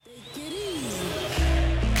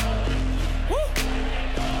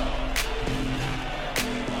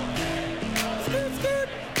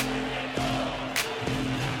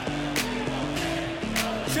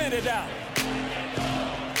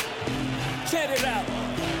get it out.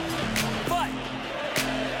 Fight.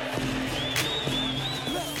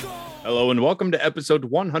 Hello and welcome to episode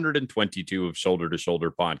 122 of Shoulder to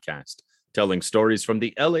Shoulder Podcast, telling stories from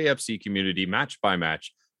the LAFC community match by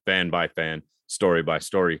match, fan by fan, story by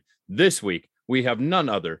story. This week, we have none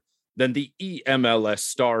other than the EMLS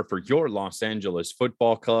star for your Los Angeles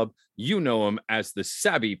Football Club. You know him as the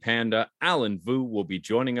Savvy Panda. Alan Vu will be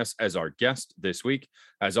joining us as our guest this week.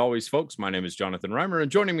 As always, folks, my name is Jonathan Reimer, and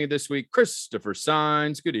joining me this week, Christopher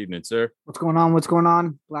Saenz. Good evening, sir. What's going on? What's going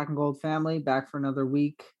on? Black and Gold family, back for another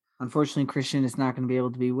week. Unfortunately, Christian is not going to be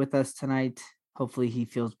able to be with us tonight. Hopefully he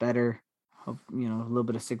feels better. Hope, a little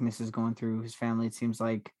bit of sickness is going through his family, it seems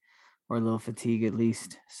like, or a little fatigue at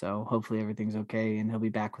least. So hopefully everything's okay and he'll be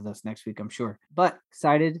back with us next week, I'm sure. But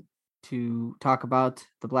excited to talk about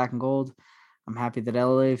the Black and Gold. I'm happy that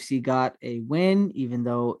LAFC got a win, even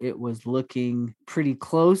though it was looking pretty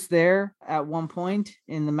close there at one point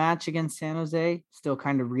in the match against San Jose. Still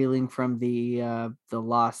kind of reeling from the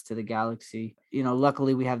loss to the Galaxy.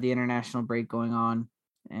 Luckily we have the international break going on,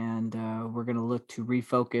 and we're going to look to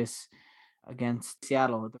refocus against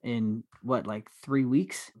Seattle in 3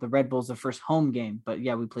 weeks. The Red Bulls the first home game, but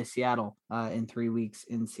yeah, we play Seattle in 3 weeks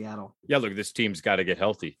in Seattle. Yeah, look, this team's got to get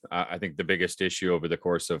healthy. I think the biggest issue over the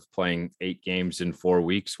course of playing 8 games in 4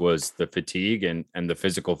 weeks was the fatigue and the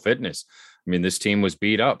physical fitness. I mean, this team was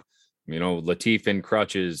beat up. Latif in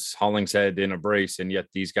crutches, Hollingshead in a brace, and yet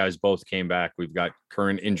these guys both came back. We've got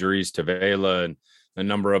current injuries to Vela and a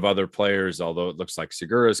number of other players, although it looks like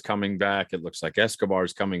Segura's coming back. It looks like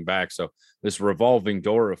Escobar's coming back. So this revolving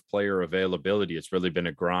door of player availability, it's really been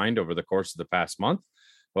a grind over the course of the past month.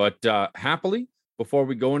 But happily, before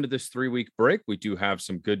we go into this 3-week break, we do have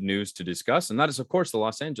some good news to discuss. And that is, of course, the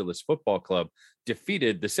Los Angeles Football Club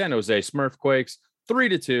defeated the San Jose Smurfquakes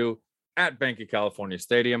 3-2 at Banc of California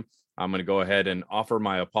Stadium. I'm going to go ahead and offer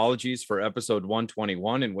my apologies for episode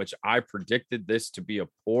 121, in which I predicted this to be a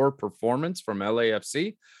poor performance from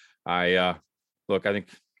LAFC. I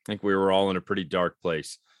think we were all in a pretty dark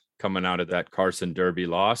place coming out of that Carson Derby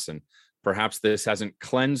loss, and perhaps this hasn't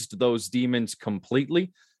cleansed those demons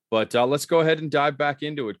completely. But let's go ahead and dive back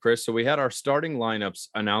into it, Chris. So we had our starting lineups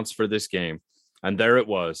announced for this game, and there it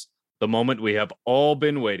was, the moment we have all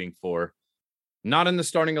been waiting for. Not in the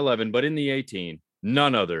starting 11, but in the 18.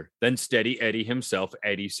 None other than Steady Eddie himself.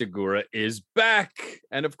 Eddie Segura is back.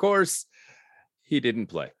 And of course, he didn't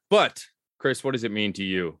play. But, Chris, what does it mean to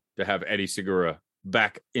you to have Eddie Segura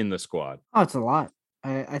back in the squad? Oh, it's a lot.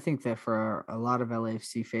 I think that for a lot of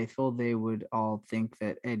LAFC faithful, they would all think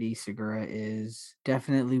that Eddie Segura is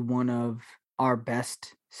definitely one of our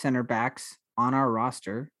best center backs on our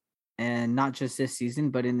roster. And not just this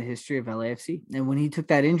season, but in the history of LAFC. And when he took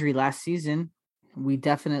that injury last season, we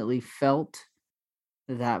definitely felt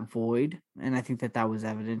that void, and I think that was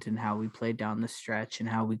evident in how we played down the stretch and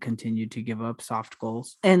how we continued to give up soft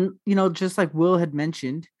goals. And just like Will had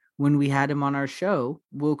mentioned when we had him on our show,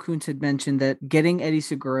 Will Kuntz had mentioned that getting Eddie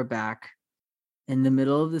Segura back in the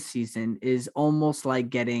middle of the season is almost like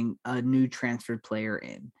getting a new transferred player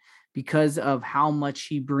in, because of how much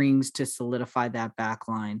he brings to solidify that back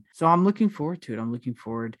line. So I'm looking forward to it. I'm looking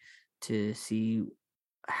forward to see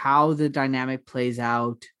how the dynamic plays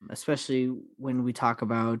out, especially when we talk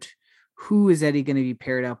about who is Eddie going to be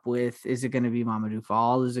paired up with. Is it going to be Mamadou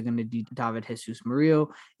Fall? Is it going to be David Jesus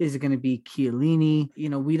Murillo? Is it going to be Chiellini?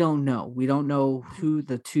 We don't know. We don't know who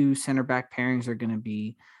the two center back pairings are going to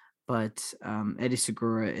be, but Eddie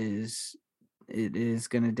Segura is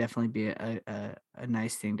going to definitely be a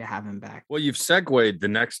nice thing to have him back. Well, you've segued the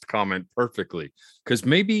next comment perfectly, because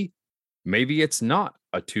maybe it's not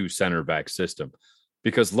a 2 center back system.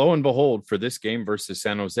 Because lo and behold, for this game versus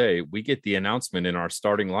San Jose, we get the announcement in our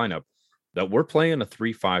starting lineup that we're playing a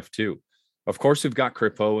 3-5-2. Of course, we've got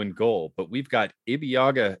Crépeau in goal, but we've got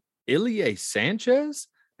Ibeagha Ilie Sanchez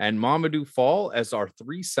and Mamadou Fall as our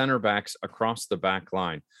 3 center backs across the back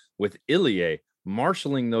line, with Ilie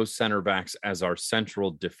marshaling those center backs as our central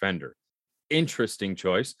defender. Interesting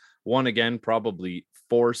choice. One, again, probably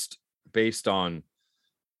forced based on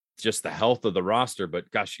just the health of the roster,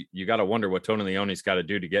 but gosh, you got to wonder what Tony Leone's got to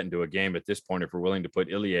do to get into a game at this point if we're willing to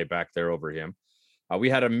put Ilie back there over him.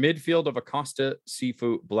 We had a midfield of Acosta,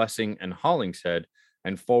 Sifu, Blessing, and Hollingshead,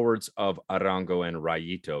 and forwards of Arango and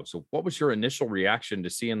Rayito. So what was your initial reaction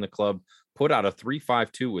to seeing the club put out a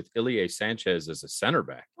 3-5-2 with Ilie Sanchez as a center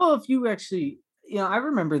back? Well, if you actually, I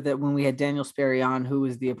remember that when we had Daniel Sperry on, who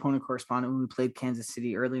was the opponent correspondent when we played Kansas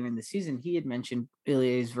City earlier in the season, he had mentioned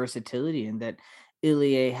Ilie's versatility and that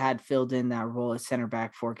Ilie had filled in that role as center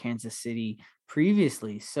back for Kansas City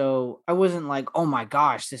previously. So I wasn't like, oh my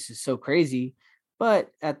gosh, this is so crazy.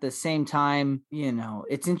 But at the same time,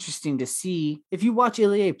 it's interesting to see if you watch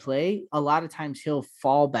Ilie play, a lot of times he'll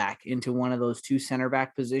fall back into one of those two center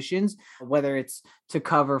back positions, whether it's to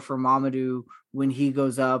cover for Mamadou when he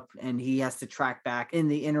goes up and he has to track back in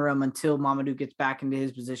the interim until Mamadou gets back into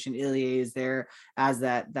his position. Ilie is there as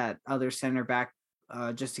that other center back,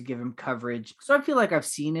 just to give him coverage. So I feel like I've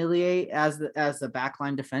seen Ilie as the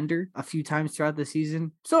backline defender a few times throughout the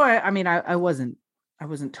season. So I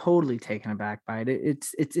wasn't totally taken aback by it.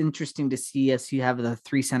 It's interesting to see us. You have the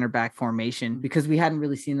 3 center back formation because we hadn't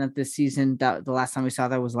really seen that this season. That the last time we saw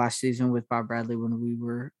that was last season with Bob Bradley, when we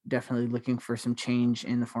were definitely looking for some change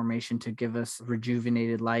in the formation to give us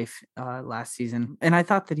rejuvenated life last season. And I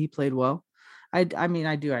thought that he played well. I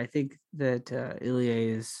do. I think that Ilie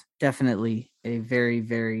is definitely a very,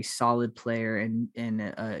 very solid player and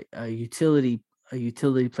a utility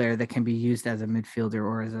player that can be used as a midfielder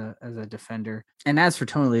or as a defender. And as for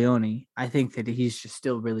Tony Leone, I think that he's just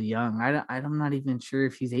still really young. I'm not even sure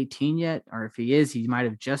if he's 18 yet, or if he is, he might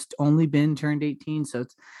have just only been turned 18. So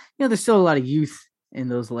it's, there's still a lot of youth in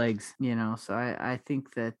those legs, so I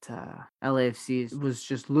think that LAFC was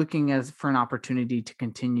just looking for an opportunity to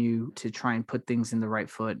continue to try and put things in the right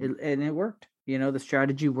foot. And it worked. The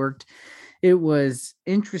strategy worked. It was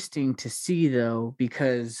interesting to see, though,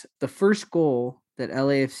 because the first goal that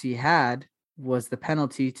LAFC had was the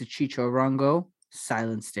penalty to Chicho Arango,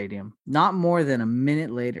 silent stadium. Not more than a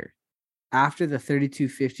minute later, after the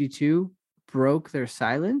 32-52 broke their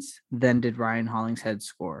silence, then did Ryan Hollingshead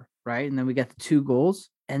score, right? And then we got the 2 goals.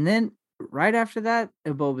 And then right after that,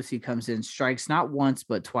 Ebobisse comes in, strikes not once,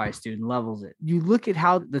 but twice, dude, and levels it. You look at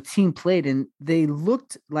how the team played, and they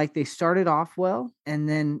looked like they started off well. And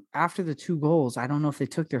then after the 2 goals, I don't know if they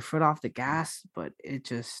took their foot off the gas, but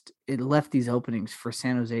it left these openings for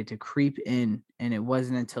San Jose to creep in. And it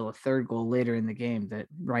wasn't until a 3rd goal later in the game that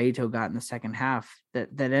Raito got in the second half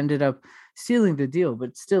that ended up sealing the deal.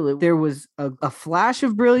 But still, there was a flash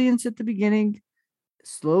of brilliance at the beginning,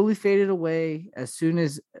 slowly faded away as soon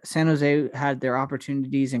as San Jose had their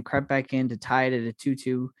opportunities and crept back in to tie it at a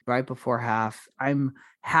 2-2 right before half. I'm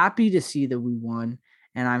happy to see that we won,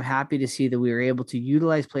 and I'm happy to see that we were able to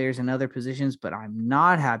utilize players in other positions, but I'm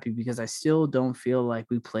not happy because I still don't feel like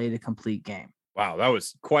we played a complete game. Wow, that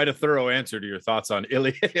was quite a thorough answer to your thoughts on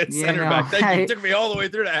Ilie at center back. Thank you. Took me all the way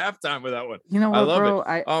through to halftime with that one. You know what, I love bro?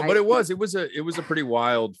 it. But it was a pretty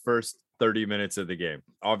wild first 30 minutes of the game.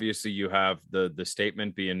 Obviously, you have the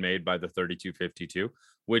statement being made by the 32-52,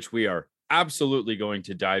 which we are absolutely going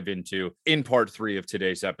to dive into in part 3 of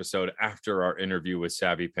today's episode after our interview with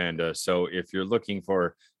Savvy Panda. So if you're looking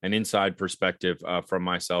for an inside perspective from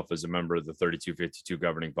myself as a member of the 32-52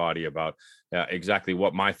 governing body about exactly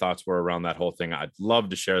what my thoughts were around that whole thing, I'd love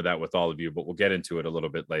to share that with all of you, but we'll get into it a little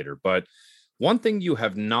bit later. But one thing you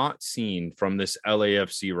have not seen from this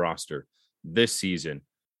LAFC roster this season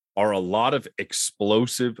are a lot of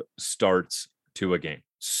explosive starts to a game.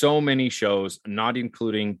 So many shows, not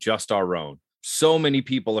including just our own. So many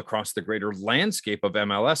people across the greater landscape of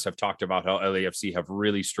MLS have talked about how LAFC have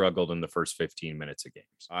really struggled in the first 15 minutes of games.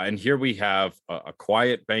 And here we have a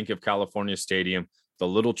quiet Bank of California stadium, the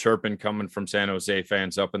little chirping coming from San Jose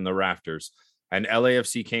fans up in the rafters. And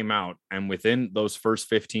LAFC came out and within those first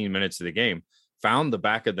 15 minutes of the game, found the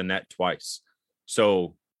back of the net twice.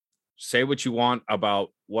 So say what you want about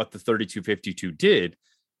what the 32-52 did.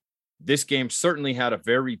 This game certainly had a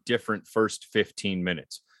very different first 15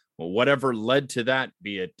 minutes. Well, whatever led to that,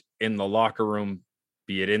 be it in the locker room,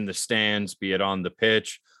 be it in the stands, be it on the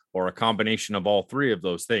pitch, or a combination of all 3 of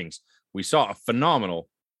those things, we saw a phenomenal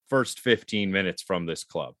first 15 minutes from this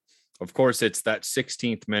club. Of course, it's that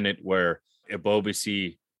 16th minute where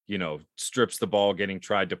Ebobisse, strips the ball, getting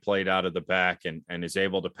tried to play it out of the back and is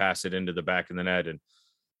able to pass it into the back of the net. And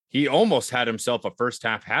he almost had himself a first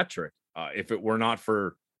half hat trick if it were not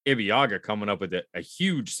for Ibeagha coming up with a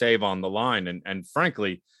huge save on the line. And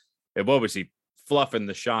frankly, Ebobisse fluffing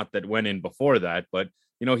the shot that went in before that. But,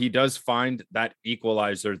 he does find that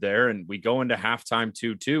equalizer there. And we go into halftime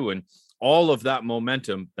 2-2. And all of that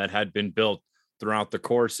momentum that had been built throughout the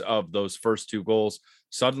course of those first 2 goals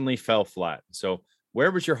suddenly fell flat. So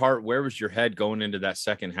where was your heart? Where was your head going into that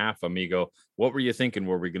second half, amigo? What were you thinking?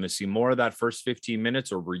 Were we going to see more of that first 15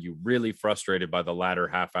 minutes, or were you really frustrated by the latter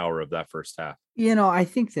half hour of that first half? I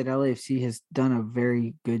think that LAFC has done a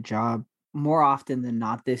very good job more often than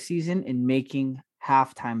not this season in making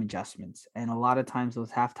halftime adjustments. And a lot of times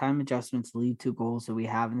those halftime adjustments lead to goals that we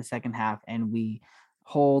have in the second half, and we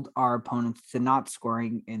hold our opponents to not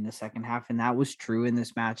scoring in the second half. And that was true in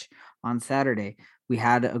this match on Saturday. We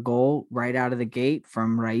had a goal right out of the gate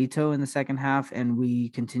from Raito in the second half, and we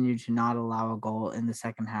continued to not allow a goal in the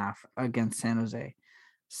second half against San Jose.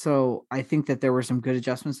 So I think that there were some good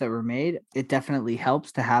adjustments that were made. It definitely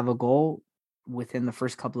helps to have a goal within the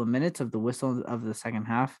first couple of minutes of the whistle of the second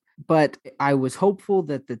half. But I was hopeful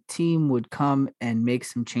that the team would come and make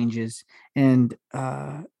some changes. And,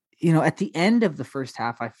 at the end of the first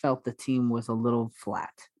half, I felt the team was a little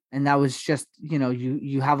flat. And that was just,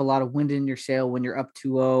 you have a lot of wind in your sail when you're up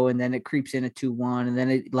 2-0, and then it creeps in at 2-1, and then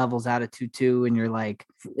it levels out at 2-2, and you're like,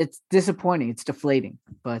 it's disappointing. It's deflating.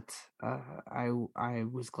 But I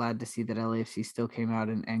was glad to see that LAFC still came out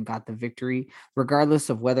and got the victory, regardless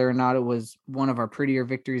of whether or not it was one of our prettier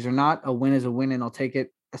victories or not. A win is a win, and I'll take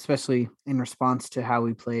it, especially in response to how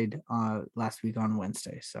we played last week on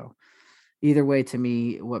Wednesday. So either way, to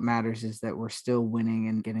me, what matters is that we're still winning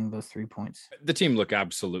and getting those 3 points. The team looked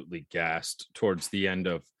absolutely gassed towards the end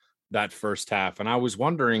of that first half. And I was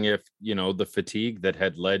wondering if, the fatigue that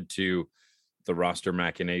had led to the roster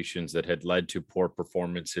machinations, that had led to poor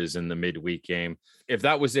performances in the midweek game, if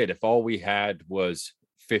that was it, if all we had was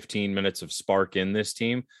 15 minutes of spark in this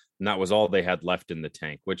team, and that was all they had left in the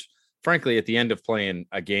tank, which frankly, at the end of playing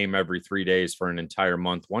a game every 3 days for an entire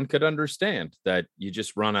month, one could understand that you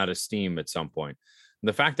just run out of steam at some point. And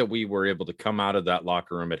the fact that we were able to come out of that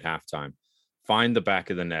locker room at halftime, find the back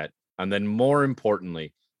of the net, and then more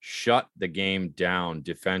importantly, shut the game down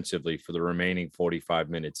defensively for the remaining 45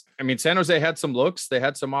 minutes. I mean, San Jose had some looks, they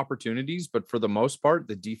had some opportunities, but for the most part,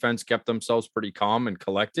 the defense kept themselves pretty calm and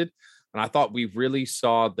collected. And I thought we really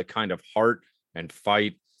saw the kind of heart and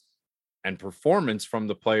fight and performance from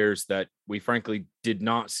the players that we frankly did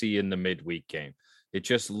not see in the midweek game. It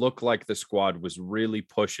just looked like the squad was really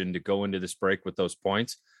pushing to go into this break with those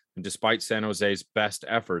points. And despite San Jose's best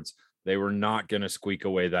efforts, they were not going to squeak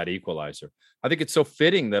away that equalizer. I think it's so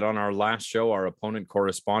fitting that on our last show, our opponent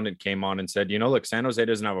correspondent came on and said, look, San Jose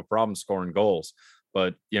doesn't have a problem scoring goals,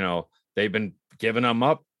 but, they've been giving them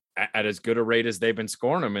up at as good a rate as they've been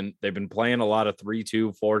scoring them. And they've been playing a lot of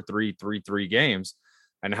 3-2, 4-3, 3-3 games.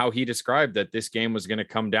 And how he described that this game was going to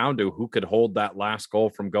come down to who could hold that last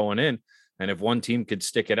goal from going in. And if one team could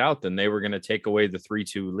stick it out, then they were going to take away the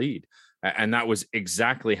 3-2 lead. And that was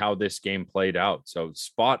exactly how this game played out. So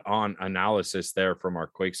spot on analysis there from our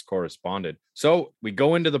Quakes correspondent. So we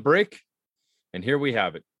go into the break, and here we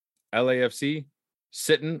have it. LAFC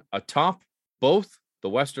sitting atop both the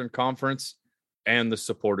Western Conference and the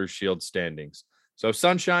Supporters Shield standings. So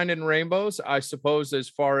sunshine and rainbows, I suppose, as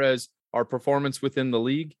far as our performance within the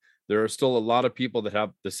league. There are still a lot of people that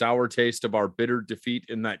have the sour taste of our bitter defeat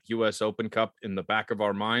in that US Open Cup in the back of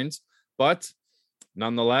our minds. But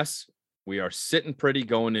nonetheless, we are sitting pretty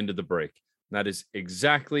going into the break. That is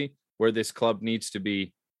exactly where this club needs to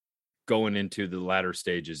be going into the latter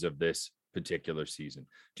stages of this particular season.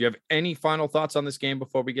 Do you have any final thoughts on this game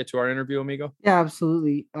before we get to our interview, amigo? Yeah,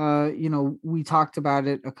 absolutely. We talked about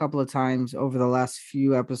it a couple of times over the last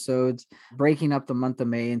few episodes, breaking up the month of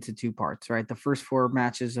May into 2 parts, right? The first 4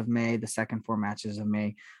 matches of May, the second 4 matches of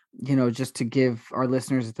May. Just to give our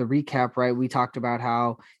listeners the recap, right? We talked about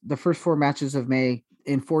how the first 4 matches of May,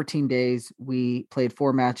 in 14 days, we played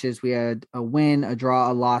 4 matches. We had a win, a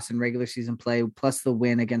draw, a loss in regular season play, plus the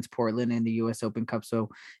win against Portland in the US Open Cup. So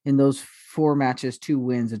in those 4 matches, 2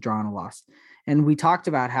 wins, a draw, and a loss. And we talked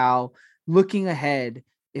about how looking ahead,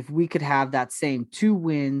 if we could have that same 2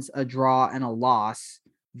 wins, a draw, and a loss,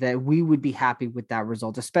 that we would be happy with that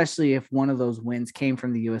result, especially if one of those wins came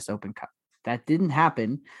from the US Open Cup. That didn't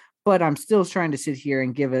happen, but I'm still trying to sit here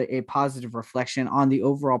and give a positive reflection on the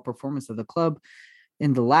overall performance of the club.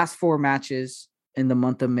 In the last 4 matches in the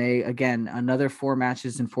month of May, again, another 4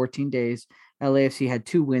 matches in 14 days, LAFC had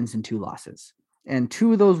 2 wins and 2 losses. And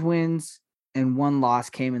 2 of those wins and 1 loss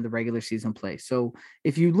came in the regular season play. So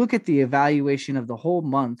if you look at the evaluation of the whole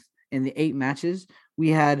month in the 8 matches, we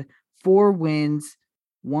had 4 wins,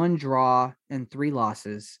 1 draw, and 3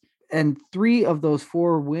 losses. And 3 of those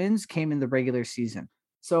 4 wins came in the regular season.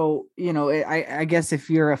 So, I guess if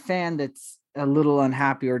you're a fan that's a little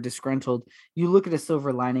unhappy or disgruntled, you look at a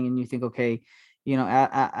silver lining and you think, okay,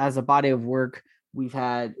 as a body of work, we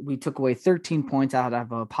took away 13 points out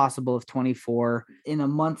of a possible of 24 in a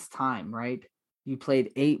month's time, right? You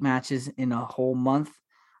played 8 matches in a whole month.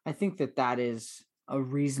 I think that is a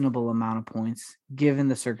reasonable amount of points given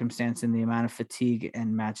the circumstance and the amount of fatigue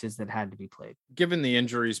and matches that had to be played. Given the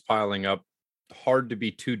injuries piling up, hard to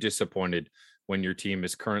be too disappointed when your team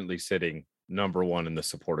is currently sitting number 1 in the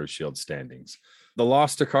Supporters Shield standings. The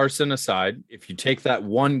loss to Carson aside, if you take that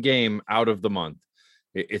 1 game out of the month,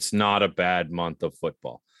 It's not a bad month of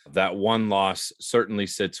football. That one loss certainly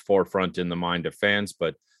sits forefront in the mind of fans,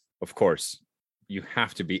 but of course, you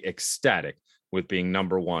have to be ecstatic with being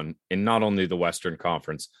number one in not only the Western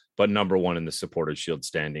Conference, but number one in the Supporters Shield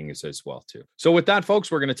standings as well, too. So with that,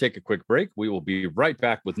 folks, we're going to take a quick break. We will be right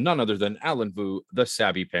back with none other than Alan Vu, the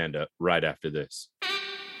Savvy Panda, right after this.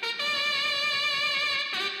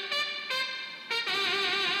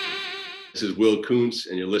 This is Will Kuntz,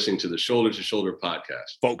 and you're listening to the Shoulder to Shoulder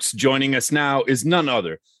podcast. Folks, joining us now is none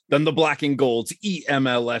other than the Black and Gold's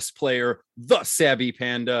EMLS player, the Savvy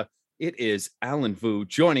Panda. It is Alan Vu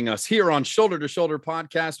joining us here on Shoulder to Shoulder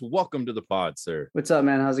podcast. Welcome to the pod, sir. What's up,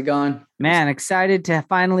 man? How's it going? Man, excited to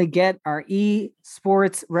finally get our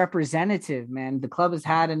esports representative, man. The club has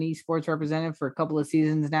had an esports representative for a couple of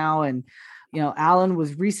seasons now. And, you know, Alan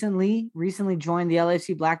was recently joined the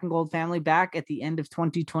LAFC Black and Gold family back at the end of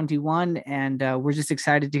 2021. And we're just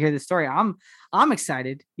excited to hear the story. I'm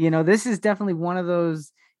excited. You know, this is definitely one of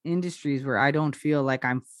those industries where I don't feel like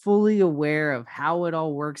I'm fully aware of how it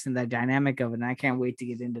all works and the dynamic of it. And I can't wait to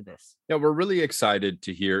get into this. Yeah, we're really excited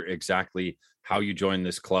to hear exactly how you joined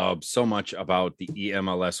this club. So much about the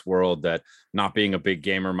EMLS world that, not being a big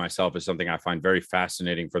gamer myself, is something I find very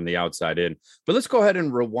fascinating from the outside in. But let's go ahead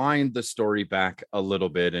and rewind the story back a little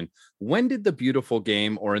bit. And when did the beautiful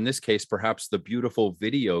game, or in this case, perhaps the beautiful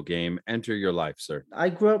video game, enter your life, sir? I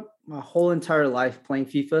grew up my whole entire life playing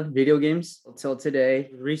FIFA video games until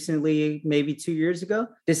today. Recently, maybe 2 years ago,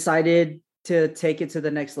 decided to take it to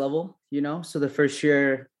the next level, you know? So the first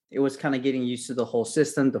year, it was kind of getting used to the whole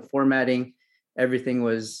system, the formatting. Everything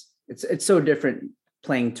was, it's so different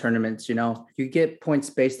playing tournaments, you know? You get points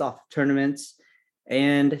based off of tournaments,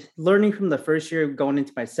 and learning from the first year going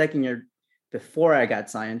into my second year before I got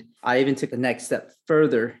signed, I even took the next step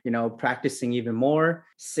further, you know, practicing even more,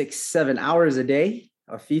 6-7 hours a day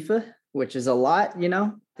of FIFA, which is a lot, you know?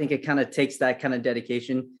 I think it kind of takes that kind of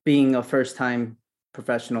dedication being a first time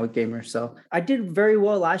professional gamer. So I did very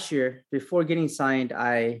well last year. Before getting signed,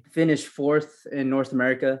 I finished 4th in North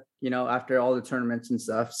America, you know, after all the tournaments and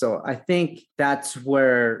stuff. So I think that's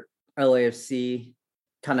where LAFC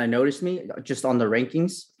kind of noticed me, just on the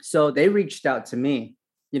rankings. So they reached out to me,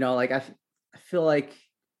 you know, like I feel like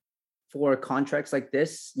for contracts like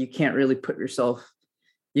this, you can't really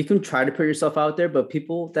you can try to put yourself out there, but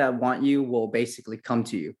people that want you will basically come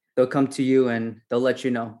to you. They'll come to you and they'll let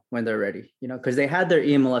you know when they're ready, you know, because they had their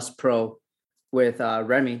EMLS pro with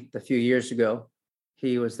Remy a few years ago.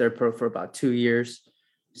 He was their pro for about 2 years.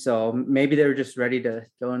 So maybe they were just ready to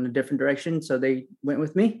go in a different direction. So they went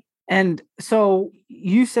with me. And so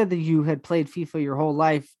you said that you had played FIFA your whole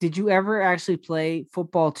life. Did you ever actually play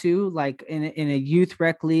football too, like in a youth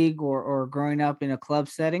rec league or growing up in a club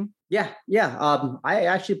setting? Yeah. I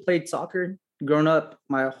actually played soccer growing up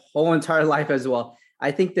my whole entire life as well. I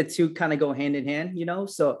think the two kind of go hand in hand, you know?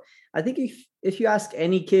 So I think if you ask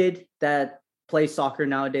any kid that plays soccer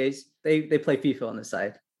nowadays, they play FIFA on the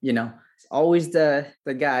side, you know? It's always the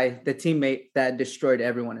guy, the teammate that destroyed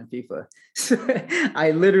everyone in FIFA. So I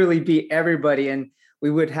literally beat everybody, and we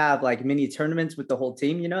would have like mini tournaments with the whole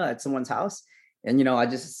team, you know, at someone's house. And, you know,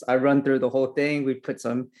 I run through the whole thing. We put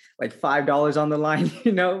some like $5 on the line,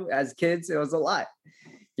 you know, as kids. It was a lot,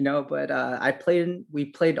 you know, but we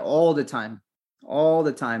played all the time.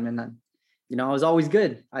 And then, you know, I was always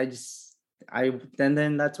good.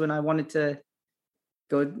 Then that's when I wanted to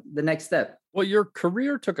go the next step. Well, your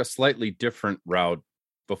career took a slightly different route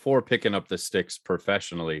before picking up the sticks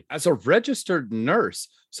professionally as a registered nurse.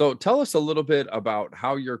 So tell us a little bit about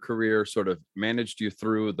how your career sort of managed you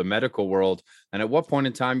through the medical world. And at what point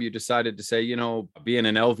in time you decided to say, you know, being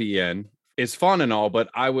an LVN is fun and all, but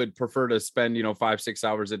I would prefer to spend, 5-6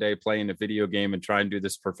 hours a day playing a video game and try and do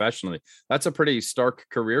this professionally. That's a pretty stark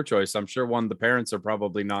career choice. I'm sure one the parents are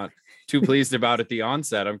probably not too pleased about at the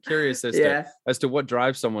onset. I'm curious as to what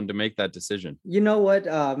drives someone to make that decision. You know what?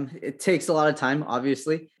 It takes a lot of time,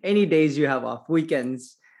 obviously. Any days you have off,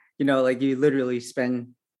 weekends, like you literally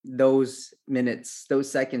spend those minutes, those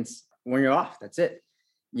seconds when you're off. That's it.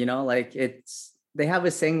 They have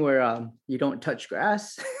a saying where you don't touch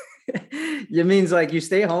grass. It means like you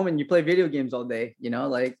stay home and you play video games all day,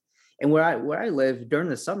 and where I live during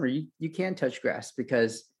the summer, you can't touch grass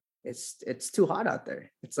because it's too hot out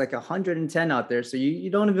there. It's like 110 out there. So you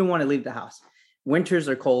don't even want to leave the house. Winters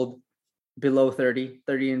are cold, below 30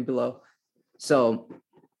 and below. So,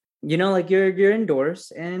 you're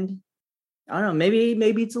indoors, and I don't know,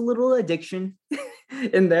 maybe it's a little addiction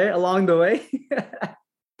in there along the way.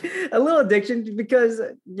 A little addiction because,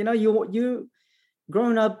 you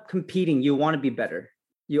growing up competing, you want to be better.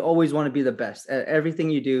 You always want to be the best at everything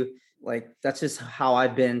you do. Like that's just how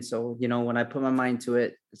I've been. So, you know, when I put my mind to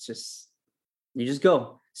it, it's just, you just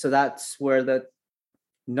go. So that's where the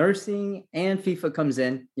nursing and FIFA comes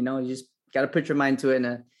in. You know, you just got to put your mind to it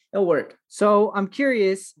and it'll work. So I'm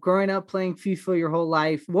curious, growing up playing FIFA your whole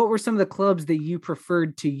life, what were some of the clubs that you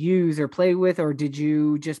preferred to use or play with, or did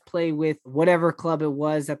you just play with whatever club it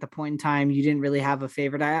was at the point in time? You didn't really have a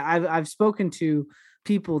favorite. I've spoken to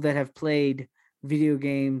people that have played video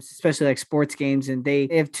games, especially like sports games, and they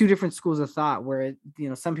have two different schools of thought where, you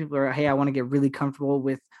know, some people are, hey, I want to get really comfortable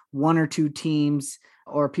with one or two teams,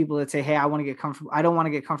 or people that say, hey, I want to get comfortable. I don't want to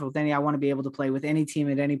get comfortable with any. I want to be able to play with any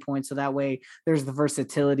team at any point. So that way there's the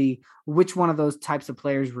versatility. Which one of those types of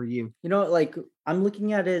players were you? You know, like I'm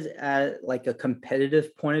looking at it at like a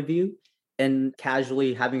competitive point of view and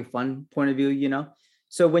casually having fun point of view, you know?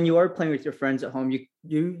 So when you are playing with your friends at home,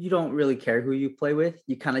 you don't really care who you play with.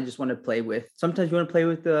 You kind of just want to play with. Sometimes you want to play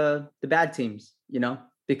with the bad teams, you know,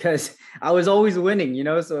 because I was always winning, you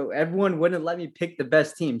know, so everyone wouldn't let me pick the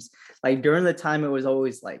best teams. Like during the time, it was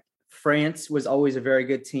always like France was always a very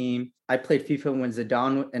good team. I played FIFA when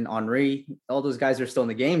Zidane and Henry, all those guys are still in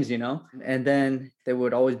the games, you know, and then there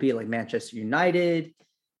would always be like Manchester United,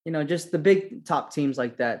 you know, just the big top teams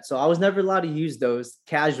like that. So I was never allowed to use those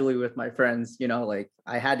casually with my friends, you know, like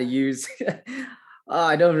I had to use,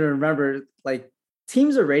 I don't even remember, like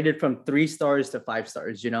teams are rated from 3 stars to 5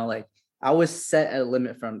 stars, you know, like I was set at a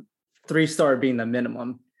limit from 3-star being the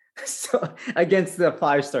minimum. So against the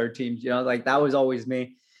 5-star teams, you know, like that was always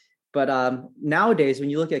me. But nowadays, when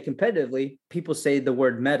you look at competitively, people say the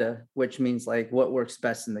word meta, which means like what works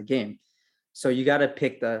best in the game. So you got to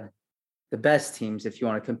pick the best teams if you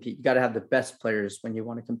want to compete. You got to have the best players when you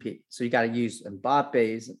want to compete. So you got to use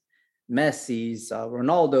Mbappe's, Messi's,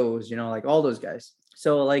 Ronaldo's, you know, like all those guys.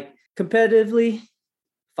 So like competitively,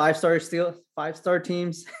 5-star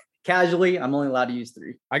teams. Casually, I'm only allowed to use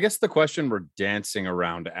 3. I guess the question we're dancing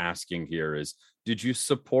around asking here is, did you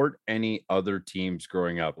support any other teams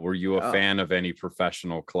growing up? Were you a fan of any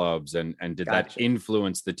professional clubs? And did that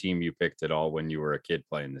influence the team you picked at all when you were a kid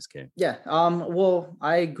playing this game? Yeah. Well,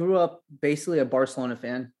 I grew up basically a Barcelona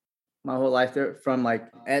fan my whole life, there from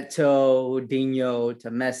like Eto'o, Dinho to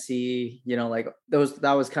Messi, you know, like that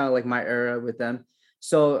was kind of like my era with them.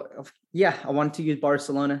 So yeah, I wanted to use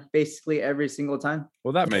Barcelona basically every single time.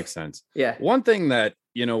 Well, that makes sense. Yeah. One thing that,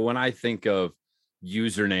 you know, when I think of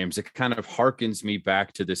usernames, it kind of harkens me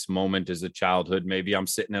back to this moment as a childhood. Maybe I'm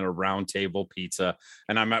sitting at a round table pizza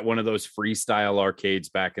and I'm at one of those freestyle arcades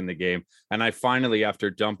back in the game. And I finally,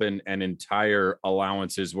 after dumping an entire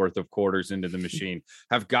allowance's worth of quarters into the machine,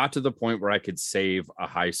 have got to the point where I could save a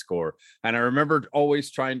high score. And I remember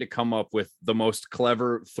always trying to come up with the most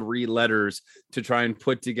clever 3 letters to try and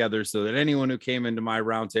put together so that anyone who came into my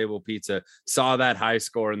round table pizza saw that high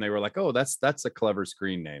score and they were like, oh, that's a clever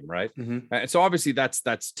screen name, right? Mm-hmm. And so obviously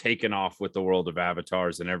that's taken off with the world of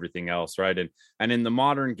avatars and everything else, right? And in the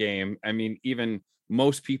modern game, I mean, even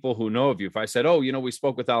most people who know of you, if I said, oh, you know, we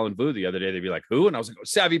spoke with Alan Vu the other day, they'd be like, who? And I was like, oh,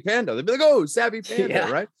 Savvy Panda. They'd be like, oh, Savvy Panda, yeah.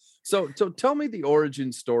 Right? So tell me the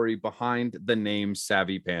origin story behind the name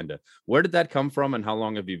Savvy Panda. Where did that come from and how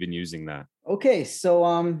long have you been using that? Okay,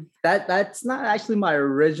 so that's not actually my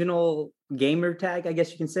original gamer tag, I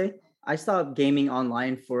guess you can say. I stopped gaming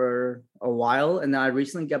online for a while and then I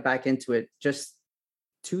recently got back into it just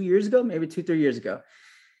 2 years ago, maybe 2-3 years ago.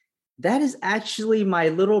 That is actually my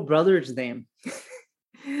little brother's name.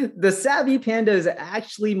 The Savvy Panda is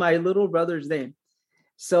actually my little brother's name.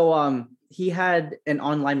 So he had an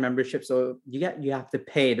online membership. So you have to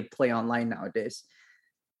pay to play online nowadays.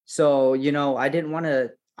 So, you know, I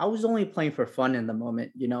was only playing for fun in the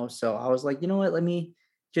moment, you know. So I was like, you know what, let me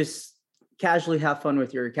just casually have fun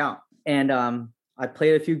with your account. And I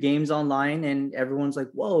played a few games online and everyone's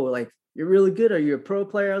like, whoa, like, you're really good. Are you a pro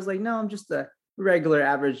player? I was like, no, I'm just a regular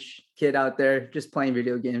average kid out there just playing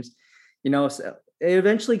video games, you know. So it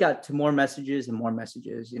eventually got to more messages, you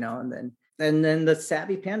know, and then the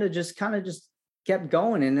Savvy Panda just kept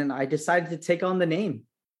going. And then I decided to take on the name.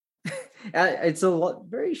 It's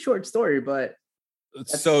very short story, but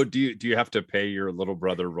so do you have to pay your little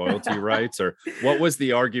brother royalty rights, or what was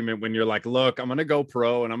the argument when you're like, look, I'm going to go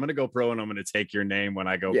pro and I'm going to take your name when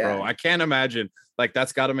I go pro? I can't imagine, like,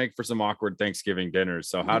 that's got to make for some awkward Thanksgiving dinners.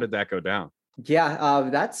 So how did that go down? Yeah,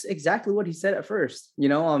 that's exactly what he said at first. You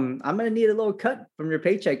know, I'm going to need a little cut from your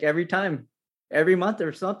paycheck every month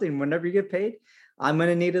or something. Whenever you get paid, I'm going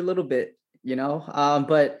to need a little bit, you know,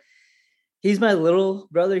 but he's my little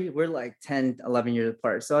brother. We're like 10, 11 years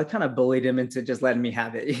apart. So I kind of bullied him into just letting me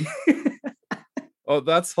have it. Oh,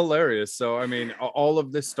 that's hilarious. So, I mean, all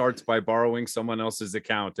of this starts by borrowing someone else's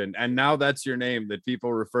account. And now that's your name that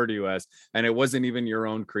people refer to you as. And it wasn't even your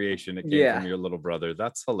own creation. It came from your little brother.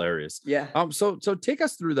 That's hilarious. Yeah. So take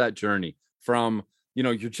us through that journey from,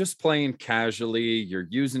 you're just playing casually, you're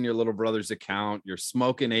using your little brother's account, you're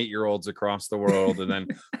smoking 8-year-olds across the world. And then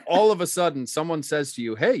all of a sudden someone says to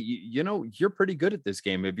you, hey, you're pretty good at this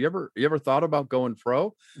game. Have you ever thought about going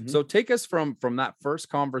pro? Mhm. So take us from that first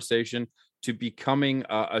conversation to becoming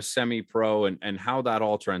a semi-pro and how that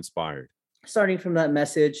all transpired. Starting from that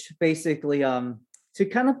message, basically, to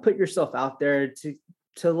kind of put yourself out there,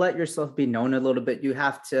 to let yourself be known a little bit, you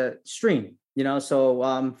have to stream,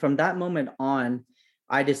 So from that moment on,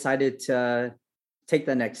 I decided to take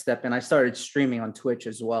the next step, and I started streaming on Twitch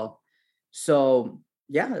as well. So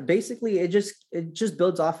yeah, basically it just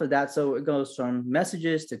builds off of that. So it goes from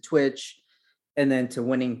messages to Twitch, and then to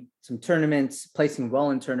winning some tournaments, placing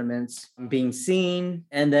well in tournaments, being seen,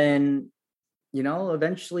 and then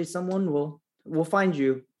eventually someone will find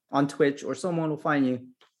you on Twitch, or someone will find you.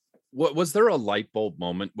 What was there a light bulb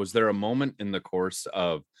moment? Was there a moment in the course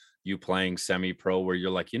of you playing semi-pro where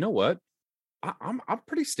you're like, you know what? I'm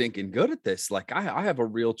pretty stinking good at this. Like I have a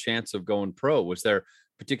real chance of going pro. Was there a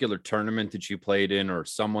particular tournament that you played in, or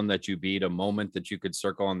someone that you beat, a moment that you could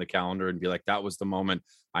circle on the calendar and be like, that was the moment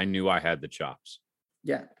I knew I had the chops?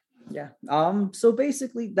 Yeah. So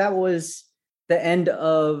basically that was the end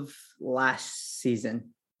of last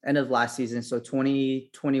season. So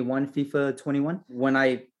 2021, FIFA 21, when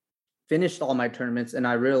I finished all my tournaments and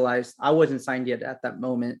I realized I wasn't signed yet at that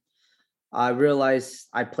moment. I realized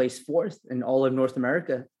I placed 4th in all of North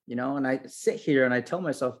America, and I sit here and I tell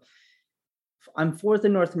myself, I'm 4th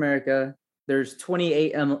in North America. There's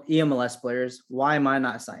 28 EMLS players. Why am I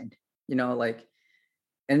not signed?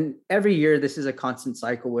 And every year, this is a constant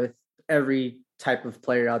cycle with every type of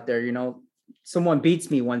player out there. Someone beats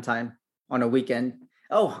me one time on a weekend.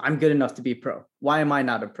 Oh, I'm good enough to be pro. Why am I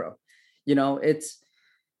not a pro?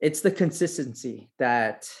 It's the consistency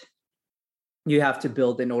that you have to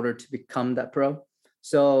build in order to become that pro.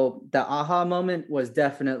 So the aha moment was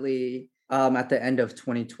definitely at the end of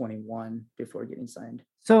 2021 before getting signed.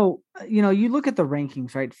 So, you look at the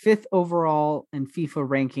rankings, right? 5th overall in FIFA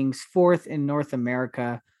rankings, 4th in North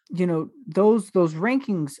America. Those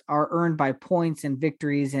rankings are earned by points and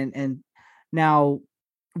victories. And now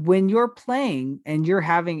when you're playing and you're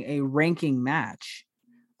having a ranking match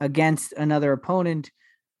against another opponent,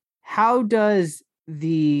 how does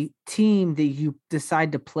the team that you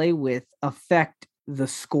decide to play with affect the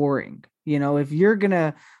scoring? If you're going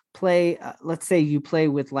to play, let's say you play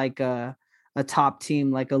with like a top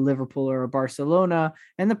team, like a Liverpool or a Barcelona,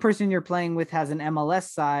 and the person you're playing with has an MLS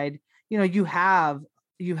side, you have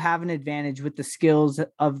an advantage with the skills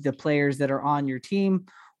of the players that are on your team.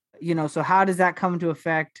 So how does that come into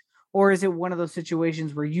effect? Or is it one of those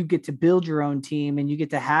situations where you get to build your own team and you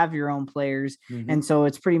get to have your own players? Mm-hmm. And so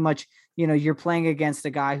it's pretty much, you're playing against a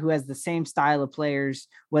guy who has the same style of players,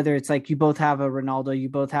 whether it's like you both have a Ronaldo, you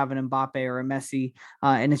both have an Mbappe or a Messi,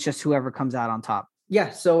 and it's just whoever comes out on top.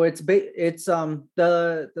 Yeah. So it's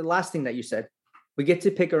the last thing that you said. We get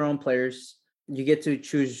to pick our own players. You get to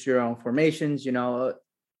choose your own formations.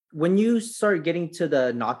 When you start getting to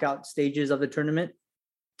the knockout stages of the tournament,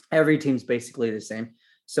 every team's basically the same.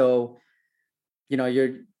 So,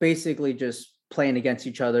 you're basically just playing against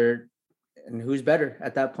each other, and who's better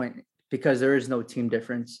at that point, because there is no team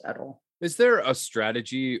difference at all. Is there a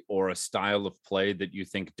strategy or a style of play that you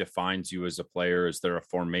think defines you as a player? Is there a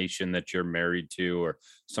formation that you're married to, or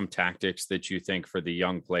some tactics that you think for the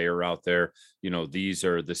young player out there, these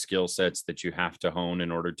are the skill sets that you have to hone in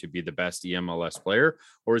order to be the best EMLS player?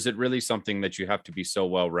 Or is it really something that you have to be so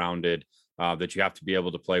well-rounded that you have to be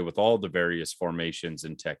able to play with all the various formations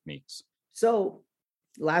and techniques? So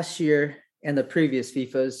last year and the previous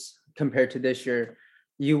FIFAs compared to this year,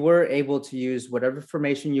 you were able to use whatever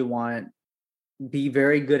formation you want, be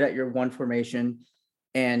very good at your one formation,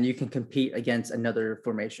 and you can compete against another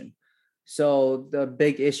formation. So the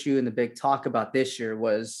big issue and the big talk about this year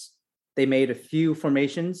was they made a few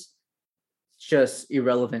formations just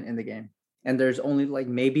irrelevant in the game. And there's only like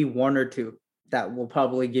maybe one or two that will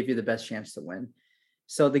probably give you the best chance to win.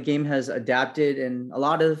 So the game has adapted, and a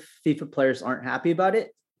lot of FIFA players aren't happy about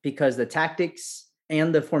it because the tactics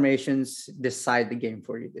and the formations decide the game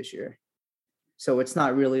for you this year. So it's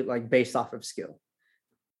not really like based off of skill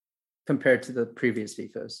compared to the previous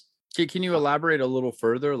FIFAs. Can you elaborate a little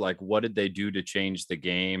further? Like, what did they do to change the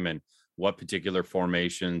game, and what particular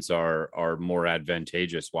formations are more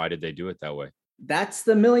advantageous? Why did they do it that way? That's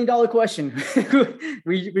the $1 million question.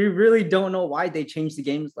 we really don't know why they changed the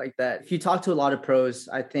games like that. If you talk to a lot of pros,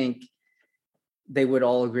 I think they would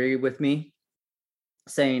all agree with me,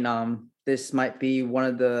 saying this might be one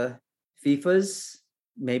of the FIFAs,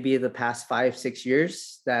 maybe the past 5-6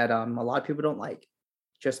 years, that a lot of people don't like,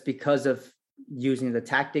 just because of using the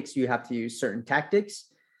tactics. You have to use certain tactics,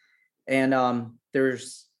 and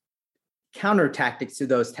there's counter tactics to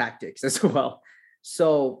those tactics as well.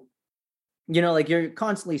 So, like you're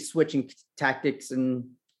constantly switching tactics and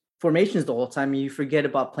formations the whole time, and you forget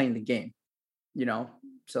about playing the game,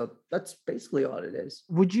 So that's basically all it is.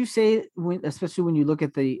 Would you say, especially when you look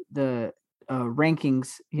at the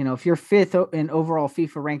rankings, if you're fifth in overall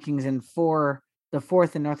FIFA rankings and the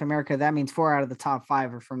fourth in North America, that means 4 out of the top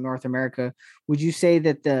 5 are from North America. Would you say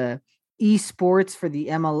that the esports for the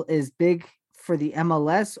ML is big for the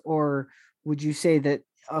MLS, or would you say that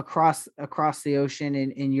across the ocean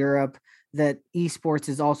in Europe, that esports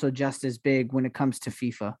is also just as big when it comes to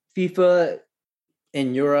FIFA? FIFA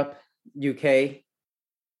in Europe, UK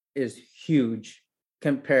is huge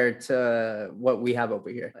compared to what we have over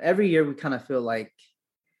here. Every year we kind of feel like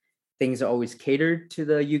things are always catered to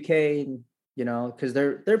the UK, and because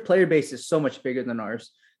their player base is so much bigger than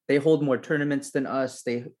ours. They hold more tournaments than us.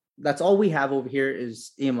 That's all we have over here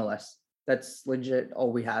is EMLS. That's legit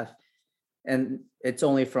all we have. And it's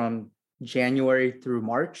only from January through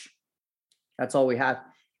March. That's all we have.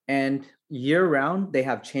 And year round, they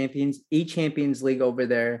have Champions League over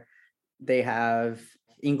there. They have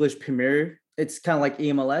English Premier. It's kind of like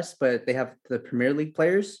EMLS, but they have the Premier League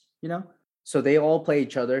players, So they all play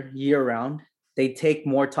each other year round. They take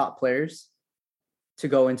more top players to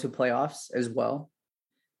go into playoffs as well.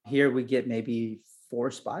 Here we get maybe 4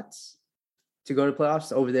 spots to go to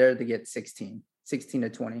playoffs. Over there, they get 16 to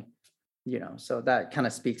 20, So that kind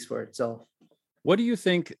of speaks for itself. What do you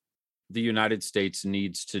think the United States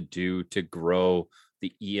needs to do to grow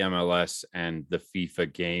the EMLS and the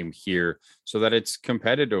FIFA game here so that it's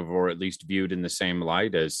competitive, or at least viewed in the same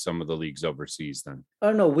light as some of the leagues overseas then?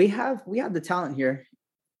 Oh no, we have the talent here.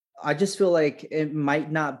 I just feel like it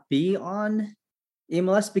might not be on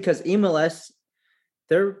EMLS, because EMLS,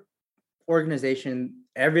 their organization,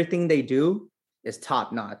 everything they do is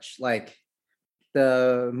top notch. Like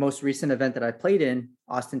the most recent event that I played in,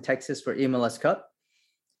 Austin, Texas, for EMLS Cup,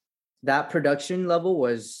 that production level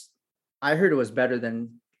I heard it was better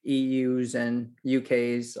than EU's and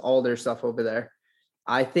UK's, all their stuff over there.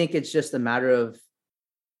 I think it's just a matter of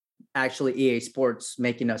actually EA Sports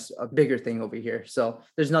making us a bigger thing over here. So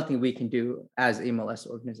there's nothing we can do as MLS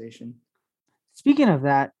organization. Speaking of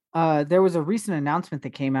that, there was a recent announcement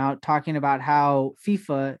that came out talking about how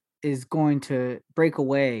FIFA is going to break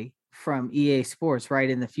away from EA Sports right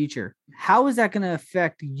in the future. How is that going to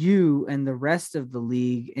affect you and the rest of the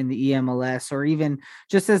league in the EMLS, or even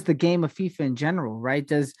just as the game of FIFA in general, right?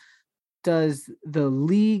 Does the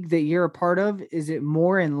league that you're a part of, is it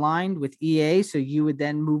more in line with EA, so you would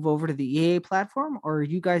then move over to the EA platform, or are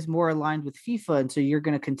you guys more aligned with FIFA and so you're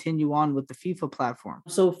going to continue on with the FIFA platform?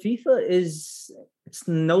 So FIFA it's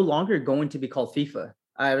no longer going to be called FIFA.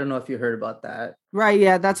 I don't know if you heard about that. Right.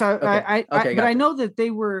 Yeah, that's how Okay. but I know that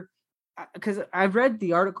they were, because I've read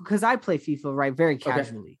the article, because I play FIFA, right, very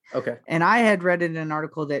casually. Okay. And I had read in an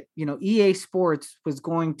article that, EA Sports was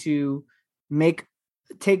going to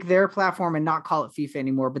take their platform and not call it FIFA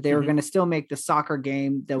anymore, but they were going to still make the soccer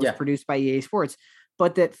game that was produced by EA Sports.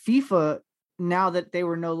 But that FIFA, now that they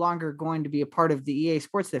were no longer going to be a part of the EA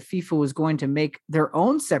Sports, that FIFA was going to make their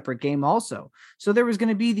own separate game also. So there was going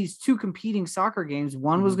to be these 2 competing soccer games.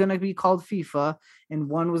 One was going to be called FIFA and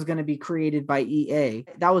one was going to be created by EA.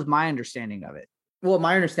 That was my understanding of it. Well,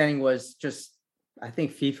 my understanding was just, I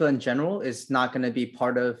think FIFA in general is not going to be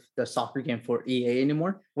part of the soccer game for EA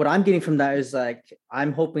anymore. What I'm getting from that is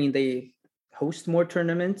I'm hoping they host more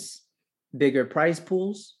tournaments, bigger prize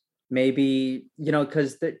pools, maybe,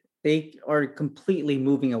 because they are completely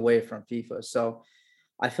moving away from FIFA. So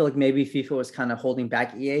I feel like maybe FIFA was kind of holding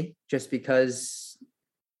back EA just because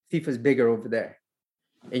FIFA is bigger over there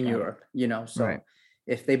in Europe, So right.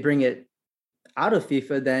 If they bring it out of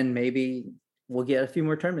FIFA, then maybe we'll get a few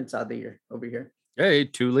more tournaments out of the year over here. Hey,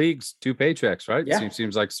 2 leagues, 2 paychecks, right? Yeah.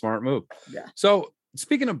 Seems like a smart move. Yeah. So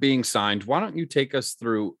speaking of being signed, why don't you take us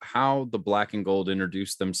through how the Black and Gold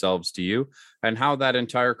introduced themselves to you and how that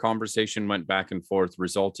entire conversation went back and forth,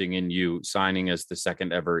 resulting in you signing as the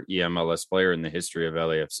second ever EMLS player in the history of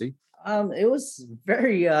LAFC? It was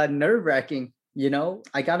very nerve-wracking.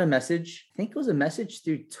 I got a message. I think it was a message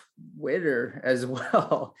through Twitter as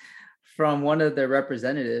well from one of the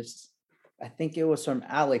representatives. I think it was from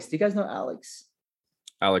Alex. Do you guys know Alex?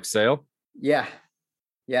 Alex Sale? Yeah,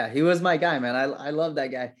 he was my guy, man. I love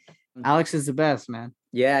that guy. Alex is the best, man.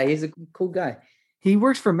 Yeah, he's a cool guy. He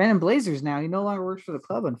works for Men in Blazers now. He no longer works for the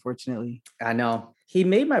club, unfortunately. I know. He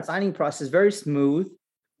made my signing process very smooth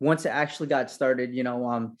once it actually got started.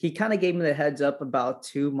 He kind of gave me the heads up about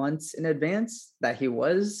 2 months in advance that he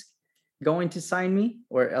was going to sign me,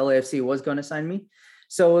 or LAFC was going to sign me.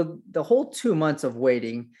 So the whole 2 months of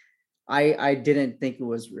waiting, I didn't think it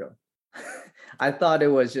was real. I thought it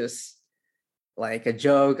was just like a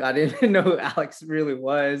joke. I didn't know who Alex really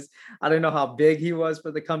was. I didn't know how big he was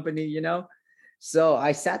for the company, So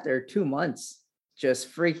I sat there 2 months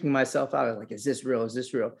just freaking myself out. I was like, is this real? Is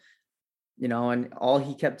this real? And all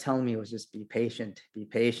he kept telling me was just be patient, be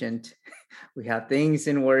patient. We have things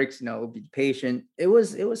in works, be patient. It was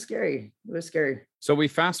scary. It was scary. So we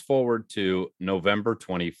fast forward to November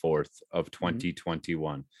 24th of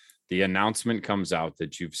 2021. The announcement comes out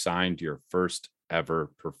that you've signed your first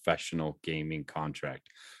ever professional gaming contract.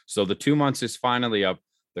 So the 2 months is finally up.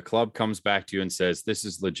 The club comes back to you and says, this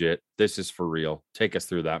is legit. This is for real. Take us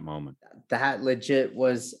through that moment. That legit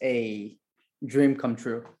was a dream come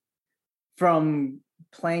true. From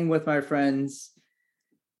playing with my friends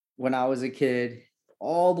when I was a kid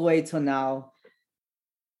all the way till now,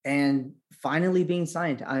 and finally being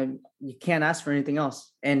signed. You can't ask for anything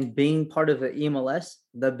else. And being part of the MLS,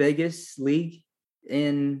 the biggest league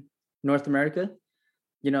in North America,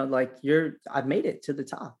 I've made it to the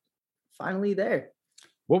top. Finally there.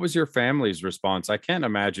 What was your family's response? I can't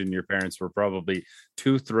imagine your parents were probably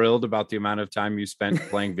too thrilled about the amount of time you spent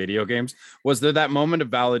playing video games. Was there that moment of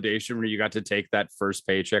validation where you got to take that first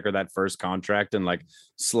paycheck or that first contract and like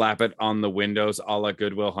slap it on the windows a la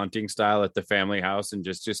Good Will Hunting style at the family house and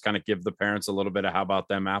just kind of give the parents a little bit of how about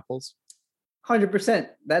them apples? 100%.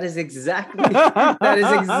 That is exactly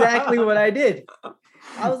what I did.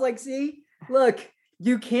 I was like, see, look,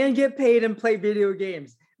 you can get paid and play video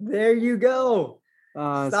games. There you go.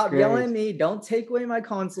 Stop yelling at me. Don't take away my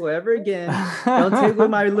console ever again. Don't take away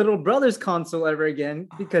my little brother's console ever again,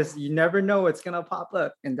 because you never know what's going to pop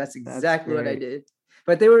up. And that's exactly what I did.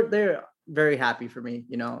 But they're very happy for me.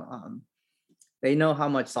 They know how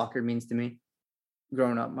much soccer means to me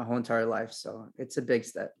growing up my whole entire life. So it's a big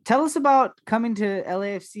step. Tell us about coming to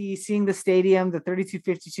LAFC, seeing the stadium, the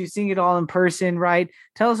 3252, seeing it all in person, right?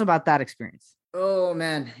 Tell us about that experience. Oh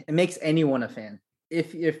man, it makes anyone a fan.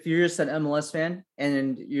 If you're just an MLS fan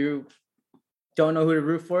and you don't know who to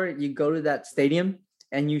root for, you go to that stadium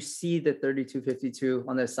and you see the 3252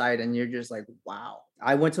 on the side and you're just like, wow.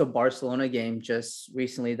 I went to a Barcelona game just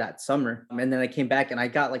recently that summer. And then I came back and I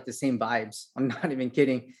got like the same vibes. I'm not even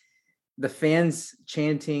kidding. The fans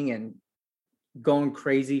chanting and going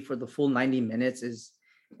crazy for the full 90 minutes is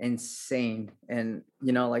insane. And,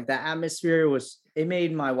 that atmosphere it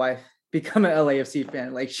made my wife become an LAFC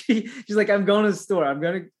fan. Like she's like, I'm going to the store. I'm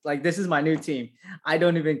going to this is my new team. I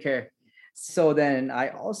don't even care. So then I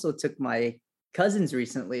also took my cousins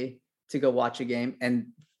recently to go watch a game, and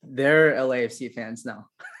they're LAFC fans now.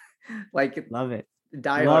 Love it.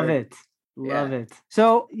 Die Love hard. it. Love it.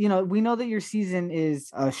 So, we know that your season is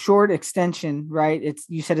a short extension, right?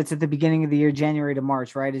 You said it's at the beginning of the year, January to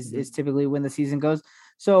March, right? Is typically when the season goes.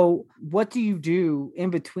 So what do you do in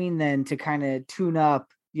between then to kind of tune up?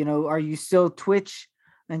 Are you still Twitch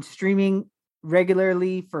and streaming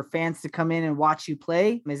regularly for fans to come in and watch you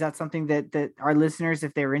play? Is that something that our listeners,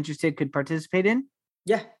 if they were interested, could participate in?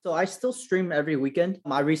 Yeah. So I still stream every weekend.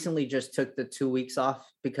 I recently just took the 2 weeks off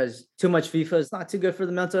because too much FIFA is not too good for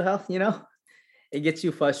the mental health. It gets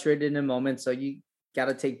you frustrated in a moment. So you got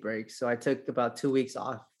to take breaks. So I took about 2 weeks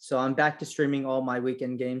off. So I'm back to streaming all my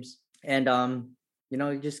weekend games and,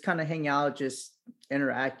 just kind of hang out, just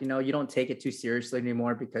interact. You don't take it too seriously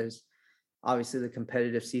anymore because obviously the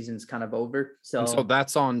competitive season's kind of over. So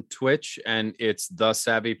that's on Twitch, and it's the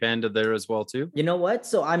Savvy Panda there as well too. You know what?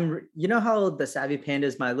 So how the Savvy Panda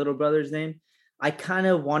is my little brother's name. I kind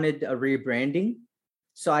of wanted a rebranding.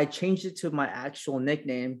 So I changed it to my actual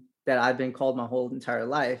nickname that I've been called my whole entire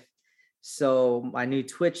life. So my new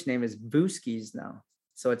Twitch name is Vuskis now.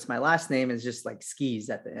 So it's my last name is just like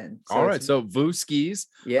skis at the end. So all right. So Vuskis.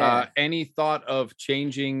 Yeah. Any thought of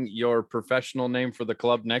changing your professional name for the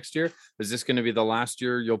club next year? Is this going to be the last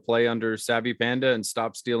year you'll play under Savvy Panda and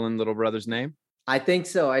stop stealing little brother's name? I think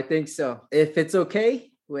so. If it's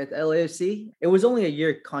okay with LAFC, it was only a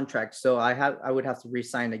year contract. So I would have to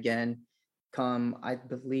re-sign again come, I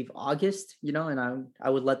believe, August, and I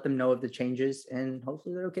would let them know of the changes and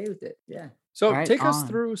hopefully they're okay with it. Yeah. So take us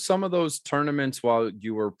through some of those tournaments while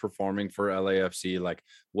you were performing for LAFC. Like,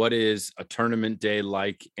 what is a tournament day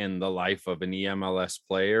like in the life of an EMLS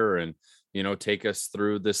player? And, take us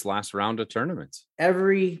through this last round of tournaments.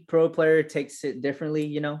 Every pro player takes it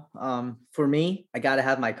differently, For me, I got to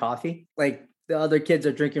have my coffee. Like, the other kids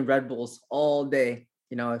are drinking Red Bulls all day.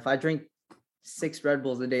 You know, if I drink 6 Red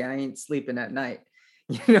Bulls a day, I ain't sleeping at night,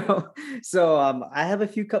 you know? So I have a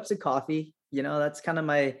few cups of coffee, you know, that's kind of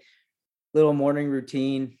my little morning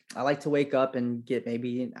routine. I like to wake up and get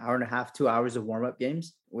maybe an hour and a half, 2 hours of warm-up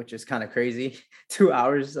games, which is kind of crazy. 2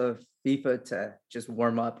 hours of FIFA to just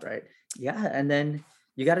warm up, right? Yeah. And then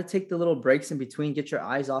you got to take the little breaks in between, get your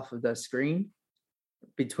eyes off of the screen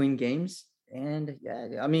between games. And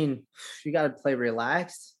yeah, I mean, you got to play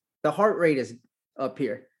relaxed. The heart rate is up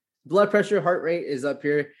here. Blood pressure, heart rate is up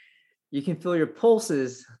here. You can feel your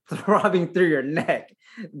pulses throbbing through your neck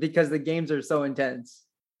because the games are so intense.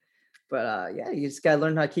 But yeah, you just got to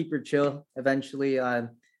learn how to keep your chill. Eventually,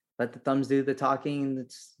 let the thumbs do the talking.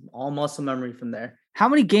 It's all muscle memory from there. How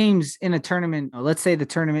many games in a tournament? Let's say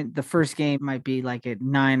the first game might be like at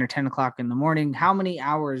 9 or 10 o'clock in the morning. How many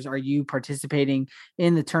hours are you participating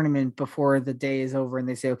in the tournament before the day is over and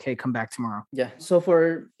they say, okay, come back tomorrow? Yeah. So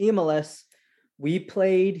for EMLS, we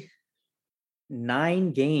played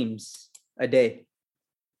 9 games a day.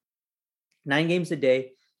 9 games a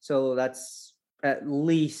day. So that's at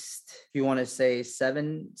least, if you want to say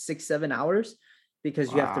 7 hours,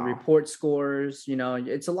 because you have to report scores. You know,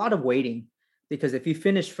 it's a lot of waiting, because if you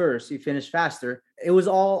finish first, you finish faster. It was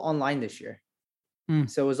all online this year.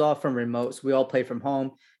 So it was all from remote. So we all play from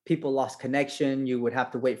home. People lost connection. You would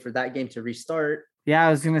have to wait for that game to restart. Yeah,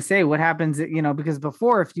 I was going to say, what happens, you know, because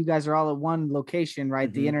before, if you guys are all at one location,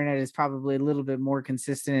 right, the internet is probably a little bit more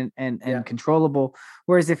consistent and controllable.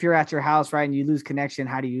 Whereas if you're at your house, right, and you lose connection,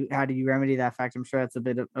 how do you remedy that fact? I'm sure that's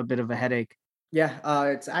a bit of a headache. Yeah,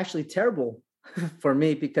 it's actually terrible for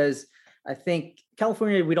me, because I think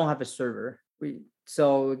California, we don't have a server.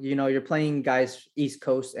 So, you know, you're playing guys East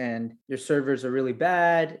Coast and your servers are really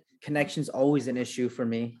bad. Connection's always an issue for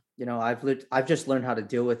me. You know, I've just learned how to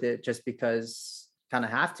deal with it, just because kind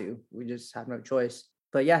of have to. We just have no choice.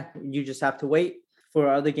 But yeah, you just have to wait for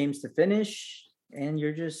other games to finish, and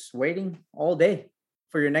you're just waiting all day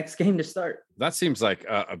for your next game to start. That seems like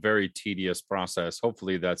a very tedious process.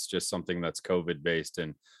 Hopefully that's just something that's COVID based,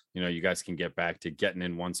 and you know, you guys can get back to getting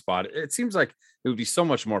in one spot. It seems like it would be so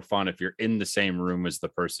much more fun if you're in the same room as the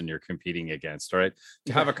person you're competing against, right?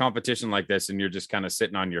 To have a competition like this and you're just kind of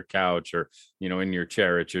sitting on your couch or, you know, in your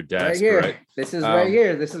chair at your desk, right here. Right? This is right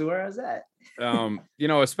here. This is where I was at. You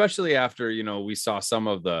know, especially after, you know, we saw some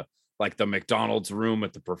of the McDonald's room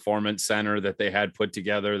at the performance center that they had put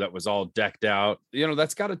together that was all decked out. You know,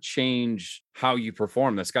 that's got to change how you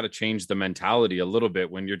perform. That's got to change the mentality a little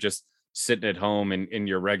bit when you're just sitting at home in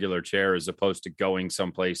your regular chair, as opposed to going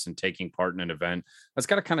someplace and taking part in an event. That's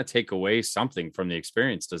got to kind of take away something from the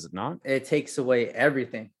experience, does it not? It takes away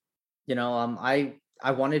everything. You know,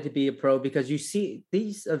 I wanted to be a pro, because you see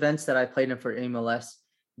these events that I played in for MLS,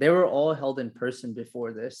 they were all held in person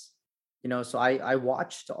before this. You know, so I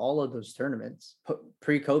watched all of those tournaments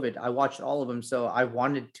pre-COVID. I watched all of them. So I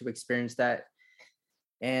wanted to experience that.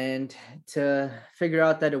 And to figure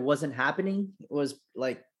out that it wasn't happening, it was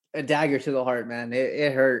like a dagger to the heart, man.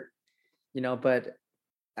 It hurt, you know. But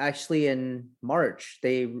actually in March,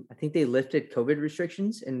 I think they lifted COVID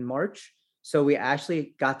restrictions in March. So we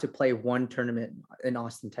actually got to play one tournament in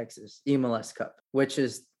Austin, Texas, MLS Cup, which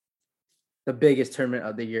is the biggest tournament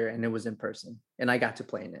of the year, and it was in person, and I got to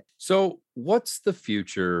play in it. So what's the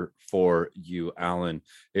future for you, Alan?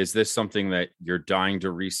 Is this something that you're dying to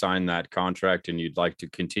re-sign that contract and you'd like to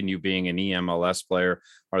continue being an EMLS player?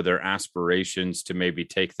 Are there aspirations to maybe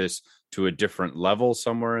take this to a different level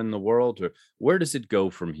somewhere in the world, or where does it go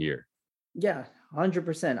from here? Yeah,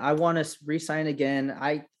 100%. I want to re-sign again.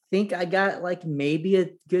 I think I got like maybe a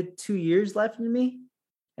good 2 years left in me,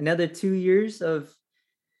 another 2 years of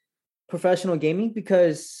professional gaming,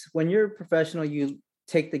 because when you're a professional, you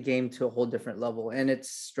take the game to a whole different level, and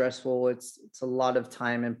it's stressful. It's a lot of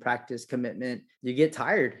time and practice commitment. You get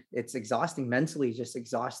tired. It's exhausting mentally, just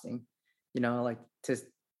exhausting, you know, like to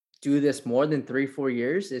do this more than 3-4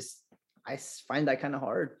 years I find that kind of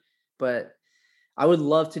hard. But I would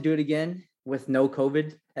love to do it again with no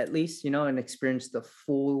COVID, at least, you know, and experience the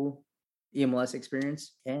full EMLS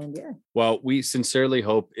experience. And yeah, well, we sincerely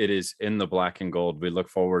hope it is in the black and gold. We look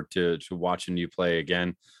forward to watching you play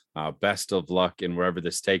again. Best of luck in wherever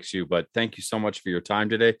this takes you, but thank you so much for your time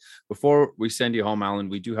today. Before we send you home, Alan,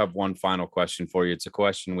 we do have one final question for you. It's a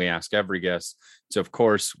question we ask every guest. It's of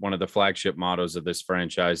course one of the flagship mottos of this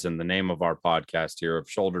franchise and the name of our podcast here, of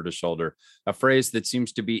Shoulder to Shoulder, a phrase that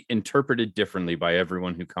seems to be interpreted differently by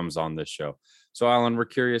everyone who comes on this show. So Alan, we're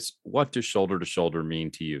curious, what does shoulder to shoulder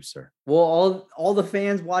mean to you, sir? Well, all the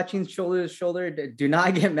fans watching Shoulder to Shoulder, do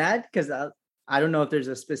not get mad, because I don't know if there's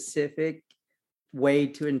a specific way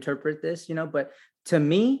to interpret this, you know, but to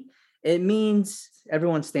me, It means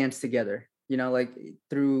everyone stands together, like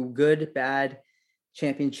through good, bad,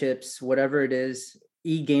 championships, whatever it is,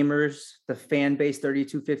 e-gamers, the fan base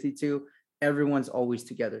 3252, everyone's always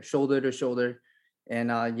together, shoulder to shoulder.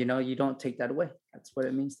 And, you don't take that away. That's what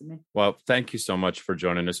it means to me. Well, thank you so much for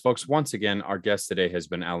joining us, folks. Once again, our guest today has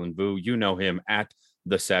been Alan Vu. You know him at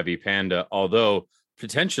The Savvy Panda, although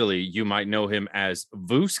potentially you might know him as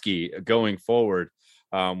Vuski going forward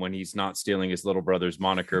when he's not stealing his little brother's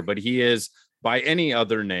moniker. But he is, by any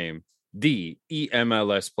other name, the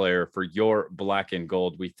EMLS player for your Black and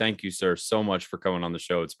Gold. We thank you, sir, so much for coming on the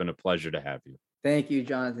show. It's been a pleasure to have you. Thank you,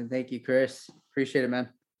 Jonathan. Thank you, Chris. Appreciate it, man.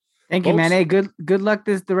 Thank you, man. Hey, good luck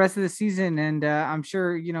the rest of the season, and I'm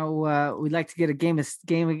sure we'd like to get a game of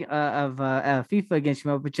FIFA against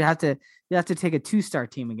you, but you have to take a 2-star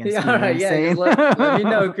team against. Yeah, all right, yeah. Let me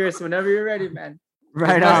know, Chris, whenever you're ready, man.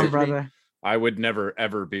 Right on, brother. I would never,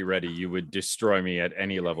 ever be ready. You would destroy me at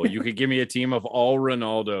any level. You could give me a team of all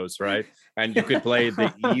Ronaldos, right? And you could play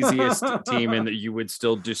the easiest team and you would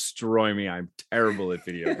still destroy me. I'm terrible at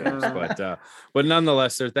video games. But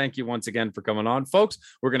nonetheless, sir, thank you once again for coming on. Folks,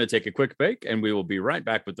 we're going to take a quick break and we will be right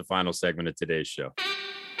back with the final segment of today's show.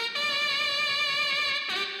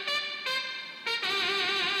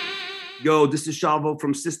 Yo, this is Shavo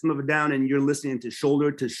from System of a Down, and you're listening to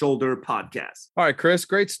Shoulder Podcast. All right, Chris,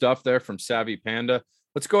 great stuff there from Savvy Panda.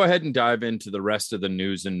 Let's go ahead and dive into the rest of the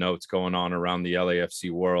news and notes going on around the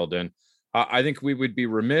LAFC world. And I think we would be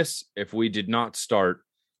remiss if we did not start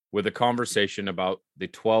with a conversation about the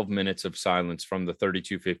 12 minutes of silence from the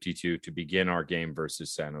 3252 to begin our game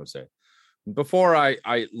versus San Jose. Before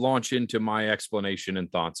I launch into my explanation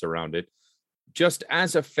and thoughts around it, just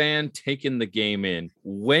as a fan taking the game in,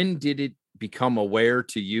 when did it become aware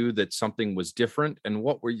to you that something was different? And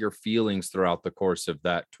what were your feelings throughout the course of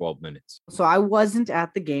that 12 minutes? So I wasn't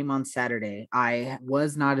at the game on Saturday. I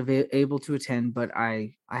was not able to attend, but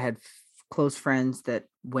I had close friends that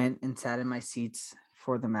went and sat in my seats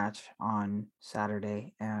for the match on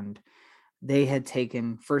Saturday. And they had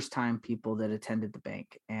taken first-time people that attended the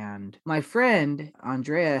bank. And my friend,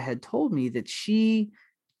 Andrea, had told me that she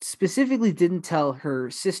specifically didn't tell her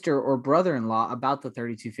sister or brother-in-law about the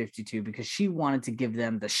 3252 because she wanted to give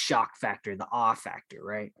them the shock factor, the awe factor,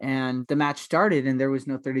 right? And the match started and there was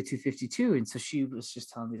no 3252. And so she was just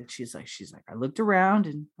telling me that she's like, I looked around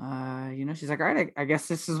and, she's like, all right, I guess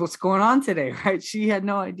this is what's going on today, right? She had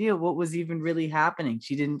no idea what was even really happening.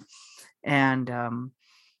 She didn't. And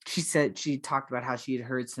she talked about how she had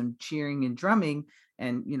heard some cheering and drumming.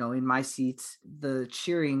 And, in my seats, the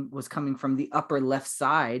cheering was coming from the upper left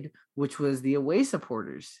side, which was the away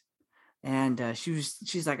supporters. And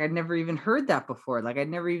she's like, I'd never even heard that before. Like, I'd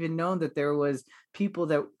never even known that there was people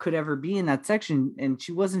that could ever be in that section. And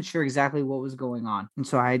she wasn't sure exactly what was going on. And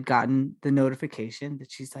so I had gotten the notification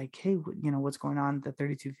that she's like, hey, what's going on at the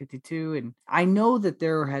 3252? And I know that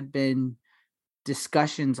there had been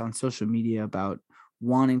discussions on social media about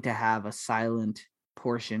wanting to have a silent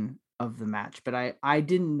portion of the match, but I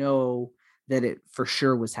didn't know that it for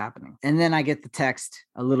sure was happening. And then I get the text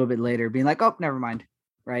a little bit later being like, oh, never mind.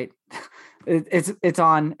 Right. it's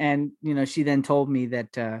on. And, she then told me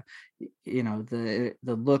that, the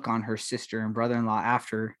look on her sister and brother-in-law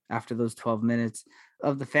after those 12 minutes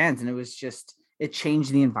of the fans. And it was just, it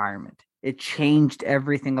changed the environment. It changed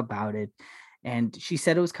everything about it. And she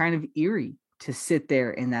said it was kind of eerie to sit there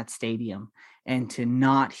in that stadium and to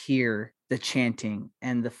not hear the chanting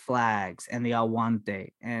and the flags and the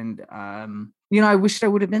Awante. And, I wished I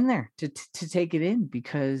would have been there to take it in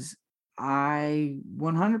because I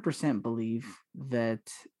 100% believe that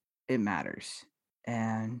it matters.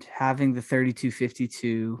 And having the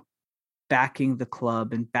 3252 backing the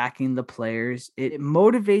club and backing the players, it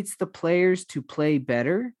motivates the players to play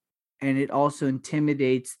better. And it also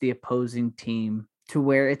intimidates the opposing team to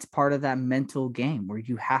where it's part of that mental game where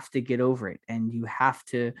you have to get over it and you have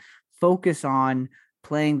to focus on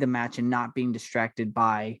playing the match and not being distracted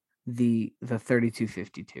by the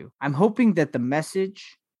 3252. I'm hoping that the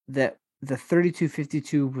message that the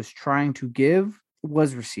 3252 was trying to give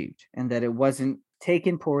was received and that it wasn't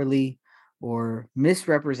taken poorly or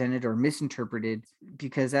misrepresented or misinterpreted,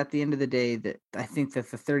 because at the end of the day, that I think that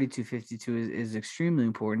the 3252 is extremely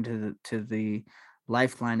important to the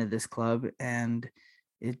lifeline of this club, and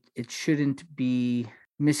it shouldn't be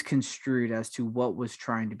misconstrued as to what was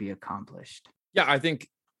trying to be accomplished. Yeah, I think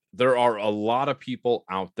there are a lot of people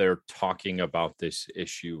out there talking about this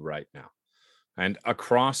issue right now. And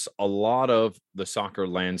across a lot of the soccer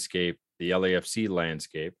landscape, the LAFC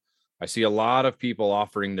landscape, I see a lot of people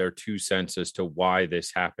offering their 2 cents as to why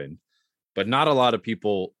this happened, but not a lot of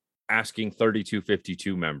people asking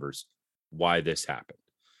 3252 members why this happened.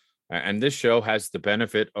 And this show has the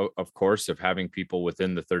benefit, of course, of having people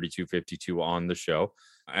within the 3252 on the show.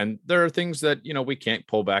 And there are things that, we can't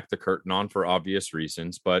pull back the curtain on for obvious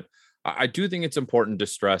reasons. But I do think it's important to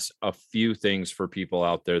stress a few things for people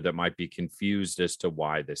out there that might be confused as to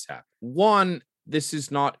why this happened. One, this is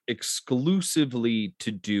not exclusively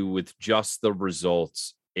to do with just the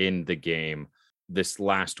results in the game this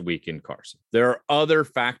last week in Carson. There are other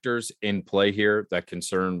factors in play here that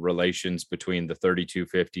concern relations between the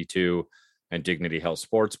 3252 and Dignity Health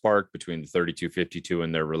Sports Park, between the 3252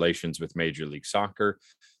 and their relations with Major League Soccer,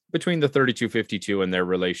 between the 3252 and their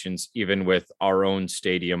relations even with our own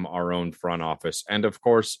stadium, our own front office, and of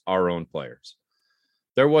course, our own players.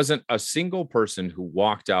 There wasn't a single person who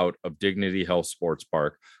walked out of Dignity Health Sports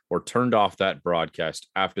Park or turned off that broadcast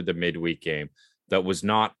after the midweek game that was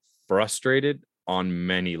not frustrated on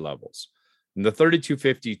many levels. In the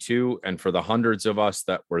 3252, and for the hundreds of us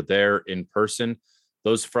that were there in person,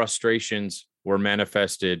 those frustrations were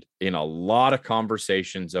manifested in a lot of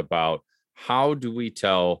conversations about how do we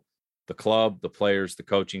tell the club, the players, the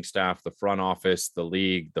coaching staff, the front office, the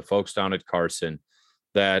league, the folks down at Carson,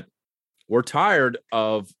 that we're tired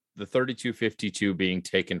of the 3252 being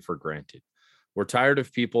taken for granted. We're tired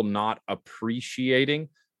of people not appreciating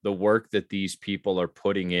the work that these people are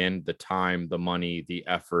putting in, the time, the money, the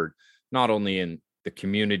effort, not only in the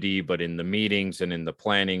community, but in the meetings and in the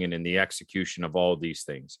planning and in the execution of all these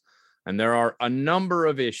things. And there are a number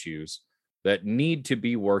of issues that need to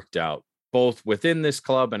be worked out, both within this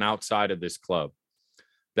club and outside of this club,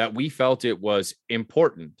 that we felt it was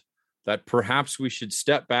important that perhaps we should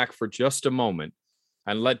step back for just a moment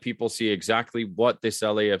and let people see exactly what this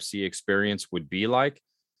LAFC experience would be like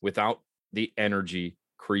without the energy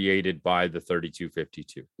created by the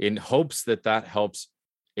 3252, in hopes that that helps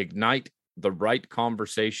ignite the right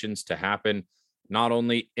conversations to happen, not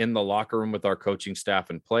only in the locker room with our coaching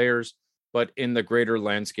staff and players, but in the greater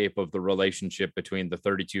landscape of the relationship between the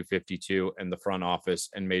 3252 and the front office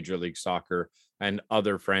and Major League Soccer and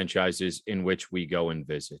other franchises in which we go and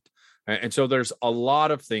visit. And so there's a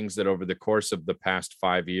lot of things that over the course of the past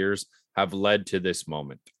 5 years have led to this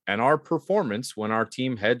moment. And our performance when our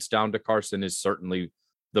team heads down to Carson is certainly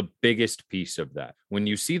the biggest piece of that. When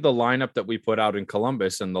you see the lineup that we put out in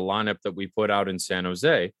Columbus and the lineup that we put out in San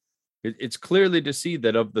Jose, it's clearly to see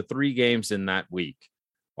that of the 3 games in that week,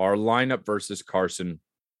 our lineup versus Carson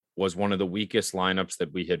was one of the weakest lineups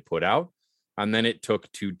that we had put out. And then it took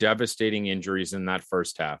 2 devastating injuries in that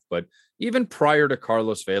first half. But even prior to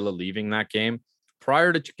Carlos Vela leaving that game,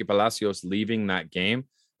 prior to Chiqui Palacios leaving that game,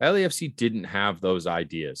 LAFC didn't have those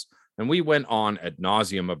ideas. And we went on ad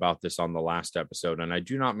nauseum about this on the last episode, and I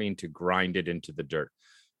do not mean to grind it into the dirt,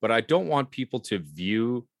 but I don't want people to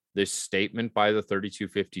view this statement by the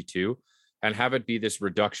 3252 and have it be this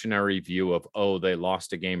reductionary view of, oh, they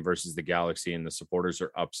lost a game versus the Galaxy and the supporters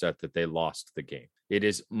are upset that they lost the game. It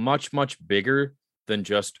is much, much bigger than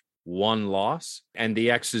just one loss and the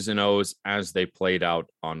X's and O's as they played out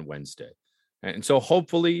on Wednesday. And so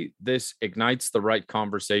hopefully this ignites the right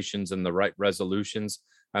conversations and the right resolutions.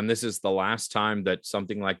 And this is the last time that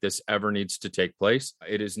something like this ever needs to take place.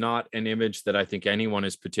 It is not an image that I think anyone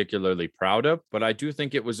is particularly proud of, but I do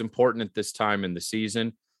think it was important at this time in the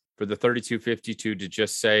season for the 3252 to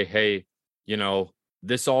just say, hey,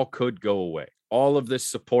 this all could go away. All of this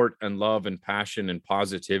support and love and passion and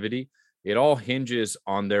positivity, it all hinges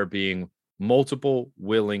on there being multiple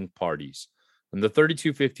willing parties. And the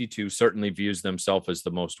 3252 certainly views themselves as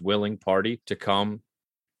the most willing party to come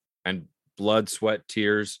and blood, sweat,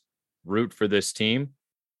 tears, root for this team.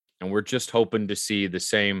 And we're just hoping to see the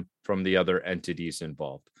same from the other entities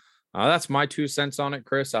involved. That's my 2 cents on it,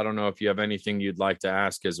 Chris. I don't know if you have anything you'd like to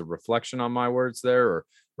ask as a reflection on my words there,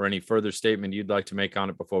 or any further statement you'd like to make on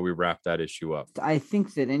it before we wrap that issue up. I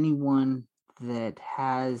think that anyone that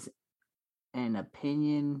has an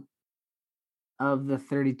opinion of the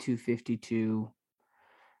 3252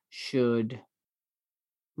 should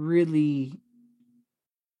really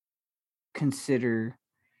consider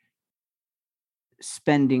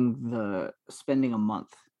spending a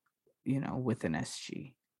month, with an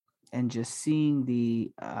SG and just seeing the,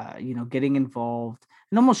 getting involved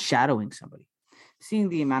and almost shadowing somebody, seeing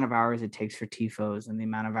the amount of hours it takes for TIFOs and the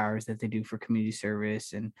amount of hours that they do for community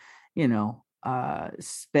service and,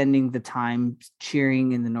 spending the time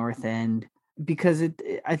cheering in the North End, because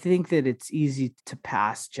I think that it's easy to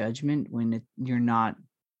pass judgment when you're not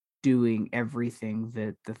doing everything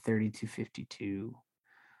that the 3252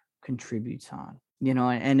 contributes on,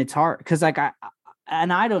 and it's hard because I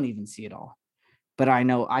don't even see it all, but I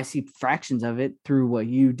know I see fractions of it through what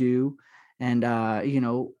you do And,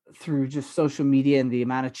 through just social media and the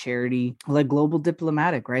amount of charity, like Global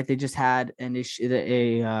Diplomatic, right? They just had an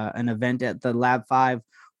event at the Lab 5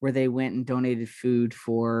 where they went and donated food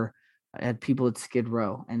for at people at Skid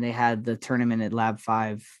Row, and they had the tournament at Lab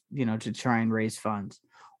 5, to try and raise funds.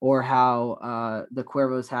 Or how the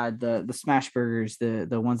Cuervos had the smash burgers,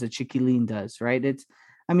 the ones that Chiquilin does, right?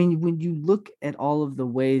 When you look at all of the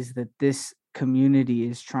ways that this community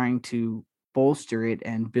is trying to bolster it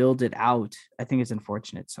and build it out, I think it's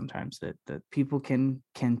unfortunate sometimes that people can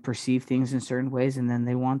perceive things in certain ways and then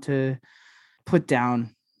they want to put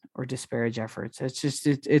down or disparage efforts. It's just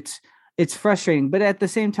it's frustrating, but at the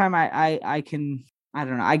same time, I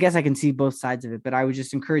don't know. I guess I can see both sides of it, but I would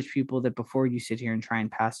just encourage people that before you sit here and try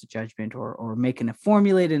and pass a judgment or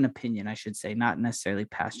formulate an opinion, I should say, not necessarily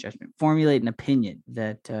pass judgment, formulate an opinion,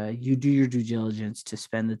 that you do your due diligence to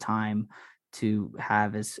spend the time to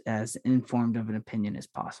have as informed of an opinion as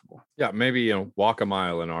possible. Yeah, maybe walk a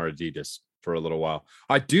mile in our Adidas for a little while.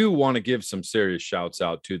 I do want to give some serious shouts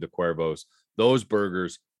out to the Cuervos. Those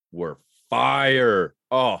burgers were fire.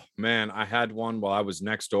 Oh man, I had one while I was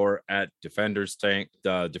next door at Defender's Tent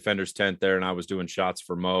there, and I was doing shots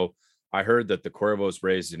for Mo. I heard that the Cuervos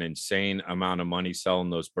raised an insane amount of money selling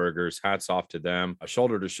those burgers. Hats off to them. A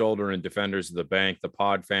shoulder to shoulder and Defenders of the Bank, the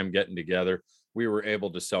Pod fam getting together. We were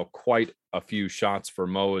able to sell quite a few shots for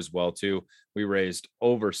Mo as well, too. We raised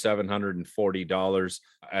over $740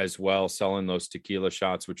 as well, selling those tequila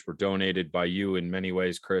shots, which were donated by you in many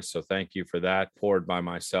ways, Chris. So thank you for that. Poured by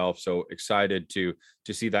myself. So excited to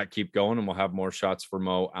see that keep going. And we'll have more shots for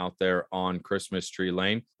Mo out there on Christmas Tree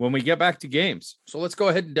Lane when we get back to games. So let's go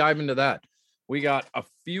ahead and dive into that. We got a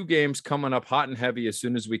few games coming up hot and heavy as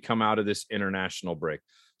soon as we come out of this international break.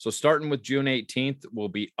 So starting with June 18th, we'll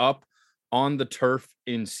be up on the turf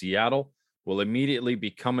in Seattle. We'll immediately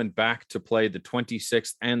be coming back to play the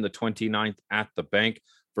 26th and the 29th at the Bank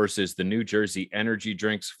versus the New Jersey Energy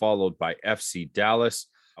Drinks, followed by FC Dallas.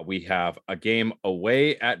 We have a game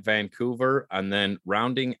away at Vancouver, and then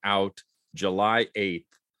rounding out July 8th,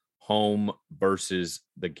 home versus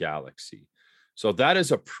the Galaxy. So that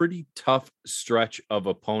is a pretty tough stretch of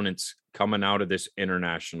opponents coming out of this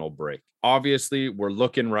international break. Obviously, we're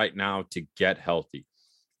looking right now to get healthy.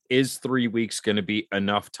 Is 3 weeks going to be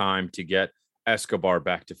enough time to get Escobar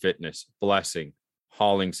back to fitness? Blessing,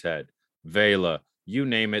 Hollingshead, Vela, you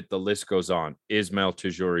name it, the list goes on. Ismail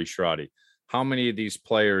Tajuri-Shradi. How many of these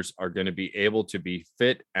players are going to be able to be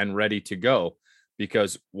fit and ready to go?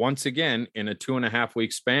 Because once again, in a 2.5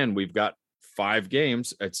 week span, we've got 5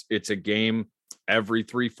 games. It's a game every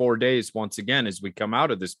 3-4 days once again as we come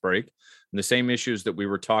out of this break. And the same issues that we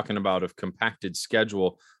were talking about of compacted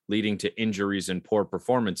schedule leading to injuries and poor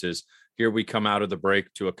performances, here we come out of the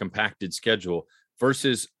break to a compacted schedule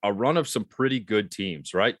versus a run of some pretty good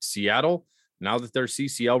teams, right? Seattle, now that their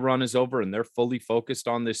CCL run is over and they're fully focused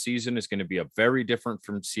on this season, is going to be a very different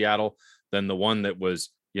from Seattle than the one that was,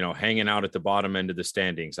 hanging out at the bottom end of the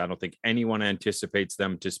standings. I don't think anyone anticipates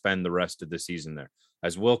them to spend the rest of the season there.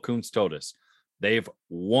 As Will Kuntz told us, they've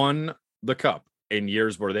won the cup in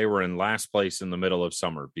years where they were in last place in the middle of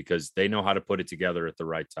summer because they know how to put it together at the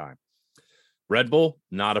right time. Red Bull,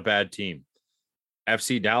 not a bad team.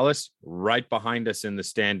 FC Dallas, right behind us in the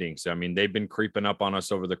standings. I mean, they've been creeping up on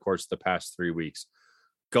us over the course of the past 3 weeks.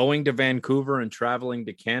 Going to Vancouver and traveling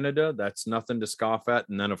to Canada, that's nothing to scoff at.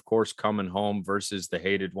 And then, of course, coming home versus the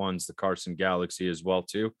hated ones, the Carson Galaxy as well,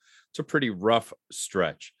 too. It's a pretty rough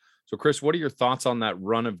stretch. So, Chris, what are your thoughts on that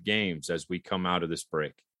run of games as we come out of this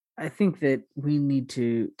break? I think that we need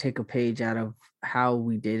to take a page out of how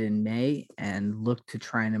we did in May and look to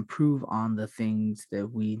try and improve on the things that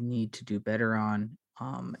we need to do better on,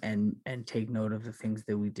 and take note of the things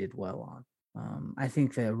that we did well on. I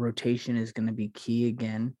think that rotation is going to be key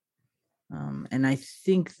again. And I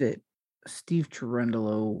think that Steve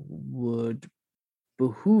Cherundolo would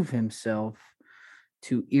behoove himself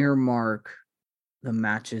to earmark the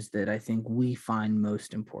matches that I think we find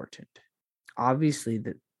most important. Obviously,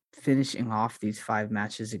 that finishing off these 5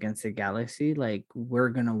 matches against the Galaxy, like, we're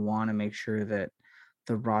going to want to make sure that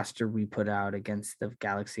the roster we put out against the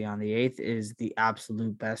Galaxy on the 8th is the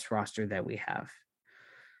absolute best roster that we have.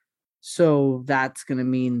 So that's going to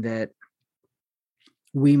mean that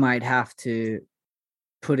we might have to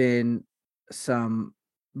put in some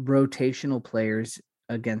rotational players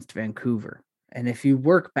against Vancouver. And if you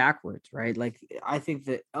work backwards, right, like, I think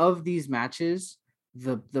that of these matches,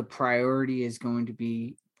 the priority is going to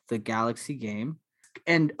be the Galaxy game.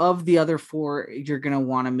 And of the other 4, you're going to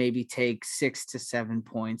want to maybe take 6 to 7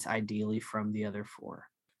 points, ideally, from the other 4.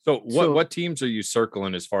 So what teams are you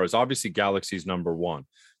circling as far as, obviously Galaxy's number 1,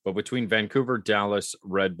 But between Vancouver, Dallas,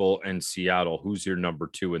 Red Bull, and Seattle, who's your number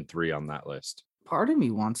 2 and 3 on that list? Part of me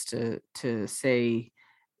wants to say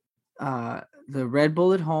the Red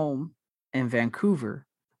Bull at home and Vancouver.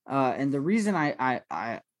 And the reason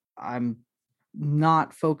I'm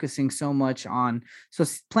not focusing so much on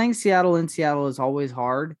playing Seattle in Seattle is always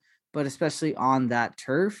hard, but especially on that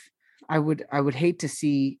turf, I would hate to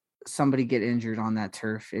see somebody get injured on that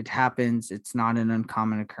turf. It happens. It's not an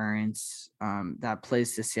uncommon occurrence. That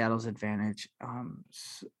plays to Seattle's advantage.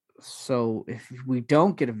 So if we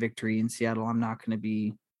don't get a victory in Seattle, I'm not going to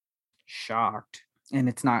be shocked.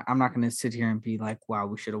 And I'm not going to sit here and be like, wow,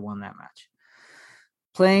 we should have won that match.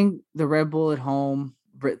 Playing the Red Bull at home,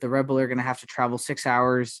 the Red Bull are going to have to travel 6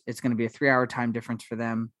 hours. It's going to be a 3-hour time difference for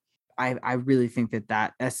them. I really think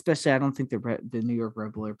that especially, I don't think the New York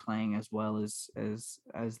Red Bull are playing as well as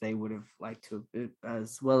they would have liked to,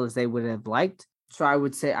 as well as they would have liked. So I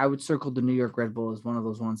would say I would circle the New York Red Bull as one of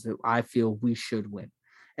those ones that I feel we should win.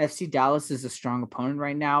 FC Dallas is a strong opponent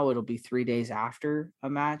right now. It'll be 3 days after a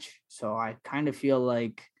match. So I kind of feel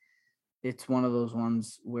like it's one of those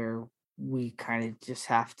ones where we kind of just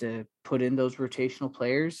have to put in those rotational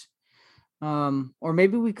players. Or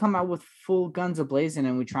maybe we come out with full guns ablazing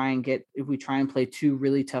and we try and play two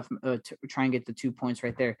really tough, try and get the 2 points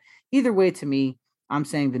right there. Either way, to me, I'm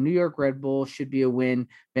saying the New York Red Bull should be a win.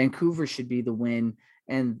 Vancouver should be the win.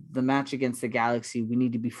 And the match against the Galaxy, we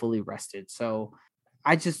need to be fully rested. So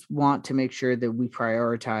I just want to make sure that we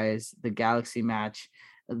prioritize the Galaxy match.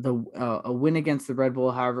 A win against the Red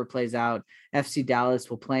Bull, however it plays out, FC Dallas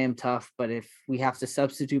will play them tough. But if we have to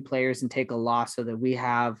substitute players and take a loss so that we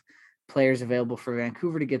have players available for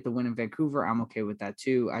Vancouver to get the win in Vancouver, I'm okay with that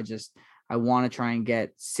too. I want to try and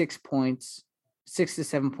get 6 to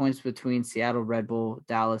 7 points between Seattle, Red Bull,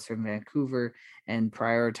 Dallas, and Vancouver, and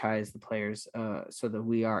prioritize the players so that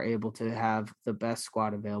we are able to have the best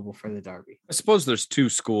squad available for the derby. I suppose there's two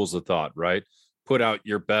schools of thought, right? Put out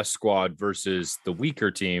your best squad versus the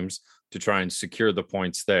weaker teams to try and secure the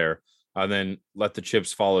points there. And then let the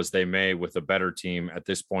chips fall as they may with a better team at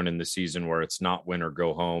this point in the season where it's not win or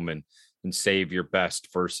go home, and save your best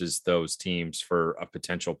versus those teams for a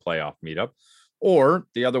potential playoff meetup. Or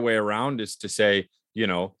the other way around is to say,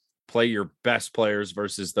 play your best players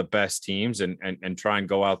versus the best teams and try and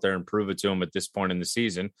go out there and prove it to them at this point in the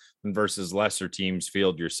season, and versus lesser teams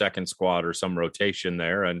field your second squad or some rotation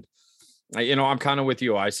there. And, I'm kind of with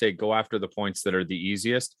you. I say go after the points that are the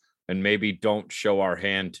easiest and maybe don't show our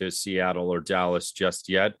hand to Seattle or Dallas just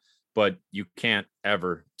yet. But you can't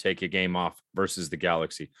ever take a game off versus the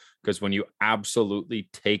Galaxy, because when you absolutely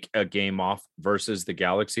take a game off versus the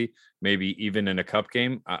Galaxy, maybe even in a cup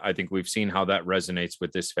game, I think we've seen how that resonates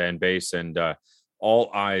with this fan base, and all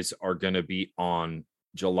eyes are going to be on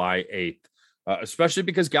July 8th, especially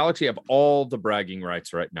because Galaxy have all the bragging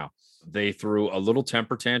rights right now. They threw a little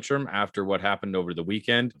temper tantrum after what happened over the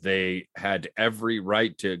weekend. They had every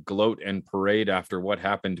right to gloat and parade after what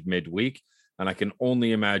happened midweek. And I can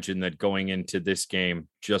only imagine that going into this game,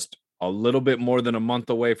 just a little bit more than a month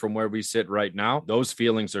away from where we sit right now, those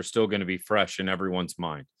feelings are still going to be fresh in everyone's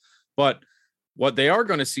mind. But what they are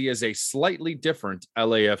going to see is a slightly different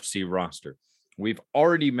LAFC roster. We've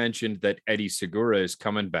already mentioned that Eddie Segura is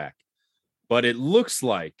coming back, but it looks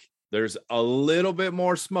like there's a little bit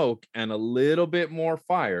more smoke and a little bit more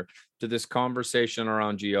fire to this conversation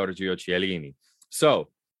around Giorgio Chiellini. So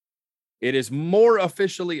it is more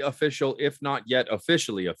officially official, if not yet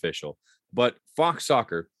officially official. But Fox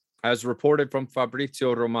Soccer has reported from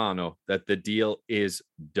Fabrizio Romano that the deal is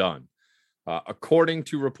done. According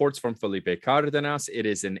to reports from Felipe Cardenas, it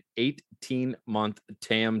is an 18-month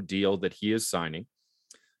TAM deal that he is signing.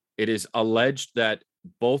 It is alleged that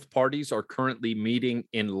both parties are currently meeting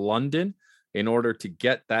in London in order to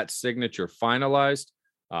get that signature finalized,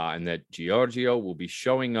 and that Giorgio will be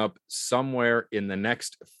showing up somewhere in the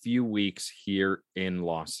next few weeks here in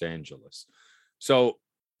Los Angeles. So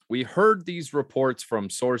we heard these reports from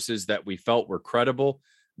sources that we felt were credible.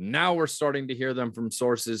 Now we're starting to hear them from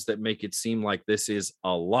sources that make it seem like this is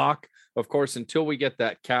a lock. Of course, until we get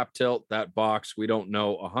that cap tilt, that box, we don't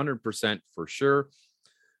know 100% for sure.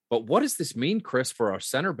 But what does this mean, Chris, for our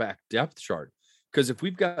center back depth chart? Because if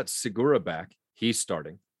we've got Segura back, he's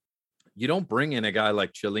starting. You don't bring in a guy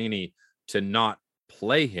like Chiellini to not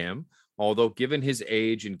play him, although given his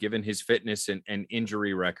age and given his fitness and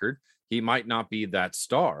injury record, he might not be that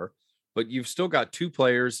star. But you've still got two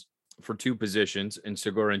players for two positions in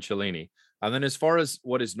Segura and Chiellini. And then as far as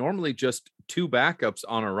what is normally just two backups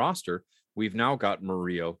on a roster, we've now got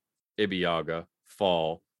Murillo, Ibeagha,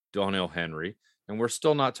 Fall, Donnell Henry. And we're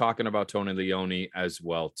still not talking about Tony Leone as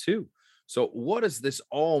well, too. So what does this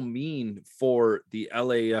all mean for the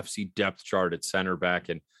LAFC depth chart at center back?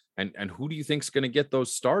 And who do you think is going to get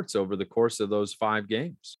those starts over the course of those 5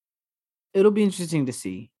 games? It'll be interesting to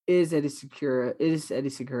see. Is Eddie Segura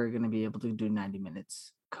going to be able to do 90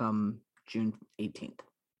 minutes come June 18th?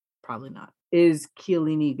 Probably not. Is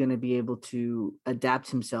Chiellini going to be able to adapt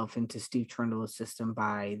himself into Steve Cherundolo's system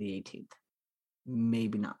by the 18th?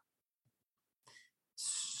 Maybe not.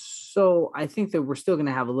 So I think that we're still going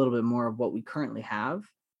to have a little bit more of what we currently have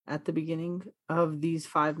at the beginning of these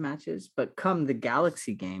 5 matches. But come the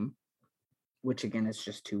Galaxy game, which again is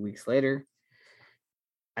just 2 weeks later,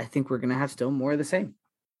 I think we're going to have still more of the same.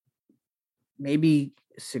 Maybe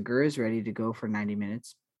Segura is ready to go for 90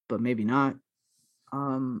 minutes, but maybe not.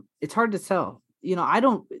 It's hard to tell.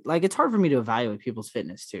 It's hard for me to evaluate people's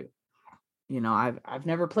fitness too. I've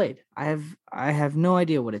never played. I have no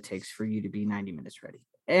idea what it takes for you to be 90 minutes ready.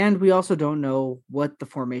 And we also don't know what the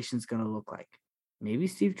formation is going to look like. Maybe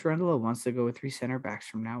Steve Cherundolo wants to go with 3 center backs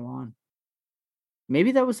from now on.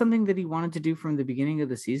 Maybe that was something that he wanted to do from the beginning of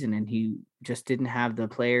the season, and he just didn't have the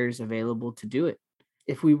players available to do it.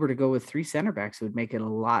 If we were to go with 3 center backs, it would make it a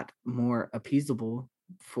lot more appeasable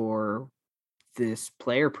for this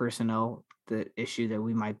player personnel, the issue that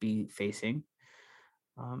we might be facing.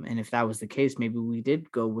 And if that was the case, maybe we did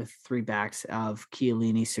go with 3 backs of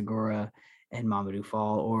Chiellini, Segura, and Mamadou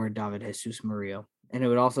Fall, or David Jesus Murillo. And it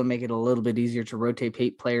would also make it a little bit easier to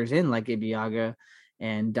rotate players in like Ibeagha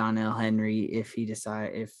and Donnell Henry if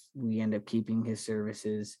we end up keeping his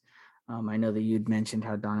services. I know that you'd mentioned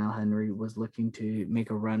how Donnell Henry was looking to make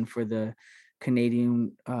a run for the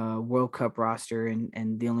Canadian World Cup roster,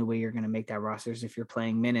 and the only way you're going to make that roster is if you're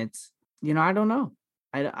playing minutes. I don't know.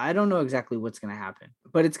 I don't know exactly what's going to happen,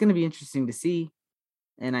 but it's going to be interesting to see.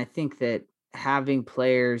 And I think that having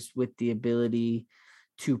players with the ability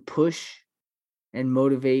to push and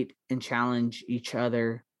motivate and challenge each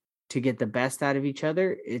other to get the best out of each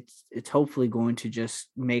other, it's hopefully going to just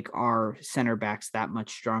make our center backs that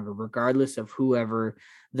much stronger, regardless of whoever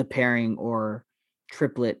the pairing or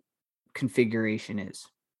triplet configuration is.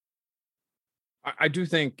 I do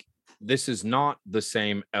think this is not the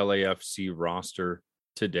same LAFC roster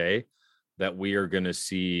today that we are going to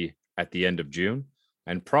see at the end of June,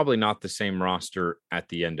 and probably not the same roster at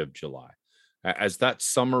the end of July. As that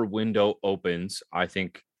summer window opens, I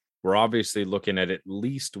think we're obviously looking at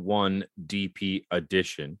least 1 DP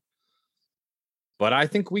addition, but I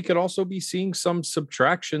think we could also be seeing some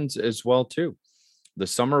subtractions as well too. The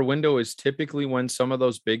summer window is typically when some of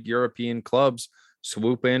those big European clubs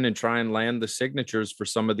swoop in and try and land the signatures for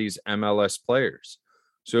some of these MLS players.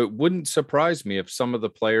 So it wouldn't surprise me if some of the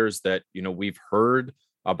players that, we've heard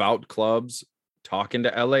about clubs talking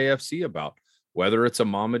to LAFC about, whether it's a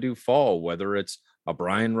Mamadou Fall, whether it's a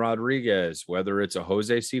Brian Rodriguez, whether it's a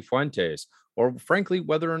Jose Cifuentes, or frankly,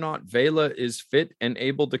 whether or not Vela is fit and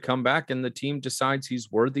able to come back and the team decides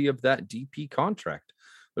he's worthy of that DP contract.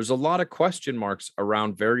 There's a lot of question marks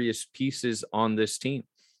around various pieces on this team.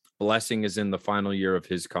 Blessing is in the final year of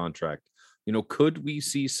his contract. Could we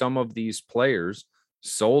see some of these players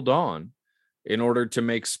sold on in order to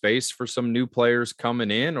make space for some new players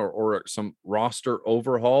coming in, or some roster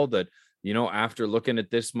overhaul that, after looking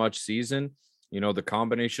at this much season, the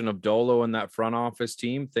combination of Dolo and that front office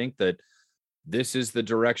team think that this is the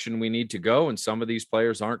direction we need to go, and some of these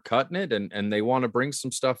players aren't cutting it and they want to bring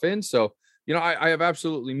some stuff in. So, I have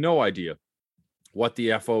absolutely no idea what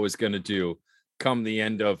the FO is going to do come the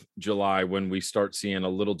end of July when we start seeing a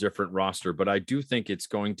little different roster. But I do think it's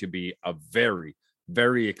going to be a very,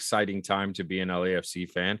 very exciting time to be an LAFC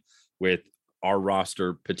fan, with our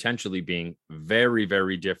roster potentially being very,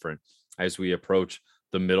 very different as we approach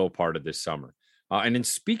the middle part of this summer. And in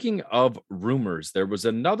speaking of rumors, there was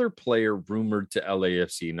another player rumored to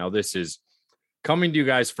LAFC. Now, this is coming to you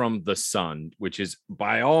guys from The Sun, which is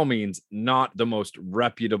by all means not the most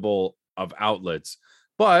reputable of outlets,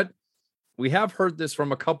 but we have heard this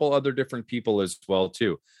from a couple other different people as well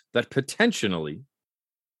too, that potentially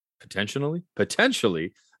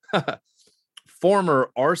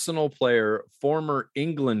former Arsenal player, former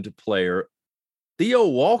England player Theo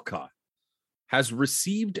Walcott has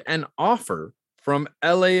received an offer from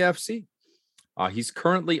LAFC. He's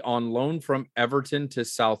currently on loan from Everton to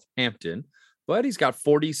Southampton, but he's got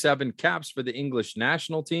 47 caps for the English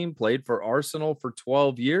national team, played for Arsenal for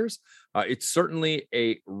 12 years. It's certainly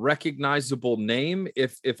a recognizable name,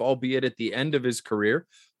 if albeit at the end of his career.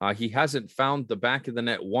 He hasn't found the back of the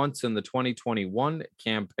net once in the 2021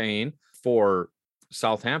 campaign for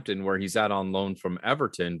Southampton, where he's at on loan from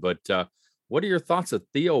Everton. But what are your thoughts of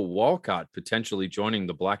Theo Walcott potentially joining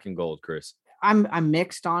the Black and Gold, Chris? I'm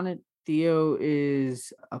mixed on it. Theo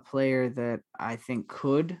is a player that I think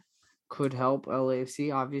could help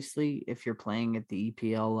LAFC. Obviously, if you're playing at the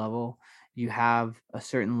EPL level, you have a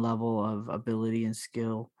certain level of ability and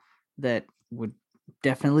skill that would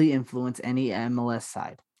definitely influence any MLS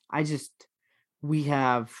side. We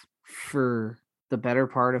have, for the better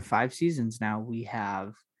part of 5 seasons now, we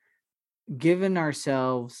have given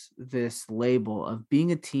ourselves this label of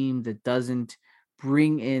being a team that doesn't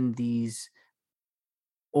bring in these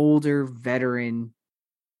older veteran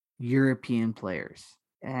European players.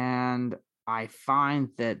 And I find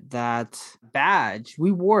that badge,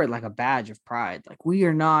 we wore it like a badge of pride. Like, we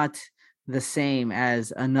are not the same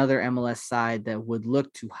as another MLS side that would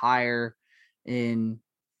look to hire in.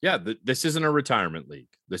 Yeah, this isn't a retirement league.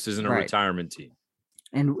 This isn't a Right. retirement team.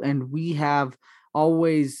 And we have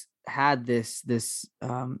always had this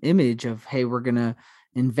image of, hey, we're gonna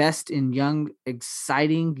invest in young,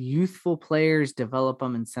 exciting, youthful players, develop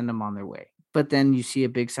them, and send them on their way. But then you see a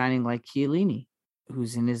big signing like Chiellini,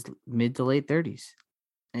 who's in his mid to late 30s,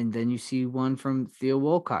 and then you see one from Theo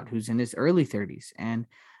Walcott, who's in his early 30s, and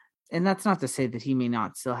that's not to say that he may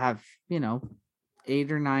not still have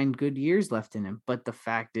 8 or 9 good years left in him, but the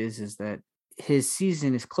fact is that his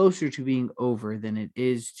season is closer to being over than it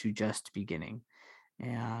is to just beginning.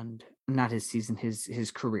 And not his season,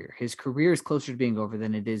 his career. His career is closer to being over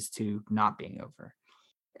than it is to not being over.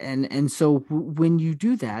 And so when you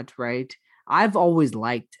do that, right, I've always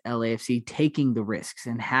liked LAFC taking the risks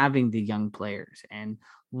and having the young players and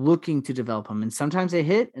looking to develop them. And sometimes they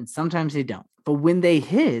hit and sometimes they don't. But when they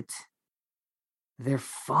hit, they're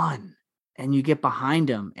fun. And you get behind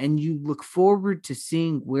them and you look forward to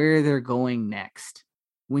seeing where they're going next.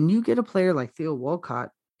 When you get a player like Theo Walcott,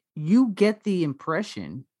 you get the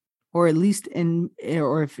impression, or at least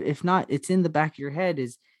if not, it's in the back of your head,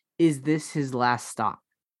 is this his last stop?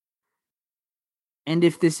 And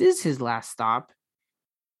if this is his last stop,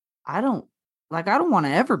 I don't want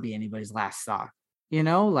to ever be anybody's last stop.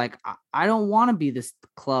 Like, I don't want to be this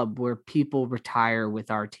club where people retire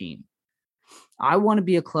with our team. I want to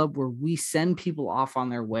be a club where we send people off on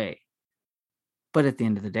their way. But at the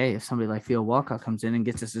end of the day, if somebody like Theo Walcott comes in and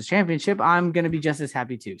gets us this championship, I'm going to be just as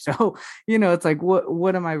happy too. So, it's like,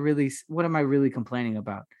 what am I really complaining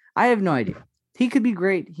about? I have no idea. He could be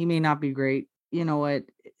great. He may not be great. You know what?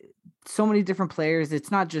 So many different players.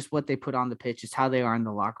 It's not just what they put on the pitch. It's how they are in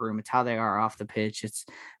the locker room. It's how they are off the pitch. It's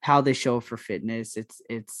how they show up for fitness.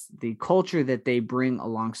 It's the culture that they bring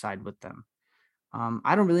alongside with them.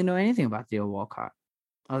 I don't really know anything about Theo Walcott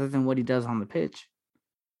other than what he does on the pitch.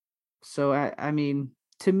 So, I mean,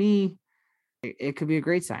 to me, it could be a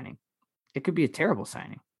great signing. It could be a terrible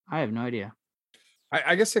signing. I have no idea.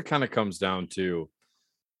 I guess it kind of comes down to,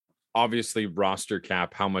 obviously, roster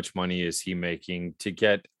cap. How much money is he making? To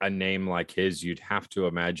get a name like his, you'd have to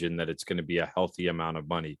imagine that it's going to be a healthy amount of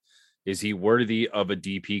money. Is he worthy of a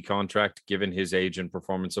DP contract given his age and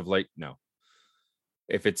performance of late? No.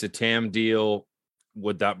 If it's a TAM deal,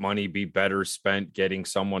 would that money be better spent getting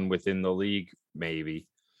someone within the league? Maybe.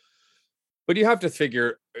 But you have to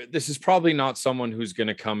figure, this is probably not someone who's going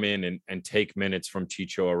to come in and take minutes from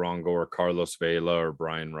Chicho Arango or Carlos Vela or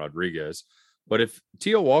Brian Rodriguez. But if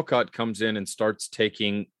Theo Walcott comes in and starts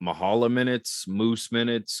taking Mahala minutes, Moose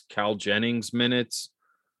minutes, Cal Jennings minutes,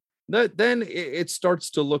 then it starts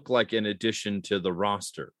to look like an addition to the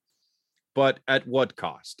roster. But at what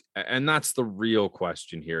cost? And that's the real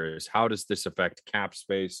question here, is how does this affect cap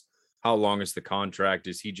space? How long is the contract?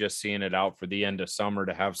 Is he just seeing it out for the end of summer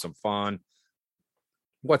to have some fun?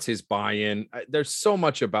 What's his buy-in? There's so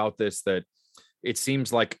much about this that it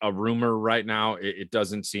seems like a rumor right now. It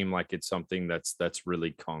doesn't seem like it's something that's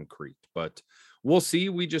really concrete, but we'll see.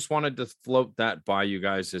 We just wanted to float that by you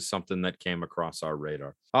guys as something that came across our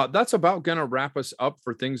radar. That's about going to wrap us up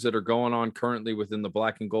for things that are going on currently within the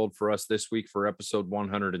Black and Gold for us this week for episode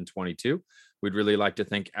 122. We'd really like to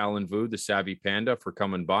thank Alan Vu, the Savvy Panda, for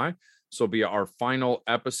coming by. This will be our final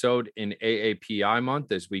episode in AAPI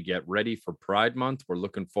month as we get ready for Pride Month. We're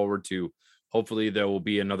looking forward to, hopefully there will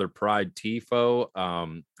be another Pride TIFO.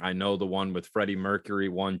 I know the one with Freddie Mercury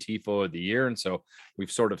won TIFO of the year, and so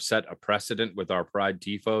we've sort of set a precedent with our Pride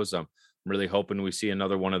TIFOs. I'm really hoping we see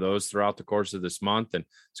another one of those throughout the course of this month, and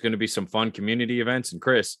it's going to be some fun community events. And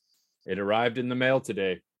Chris, it arrived in the mail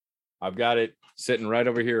today. I've got it sitting right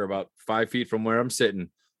over here about 5 feet from where I'm sitting,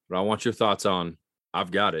 but I want your thoughts on,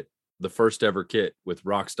 I've got it. The first ever kit with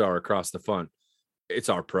Rockstar across the front. It's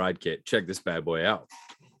our Pride kit. Check this bad boy out.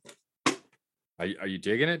 Are you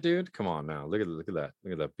digging it, dude? Come on now. Look at that.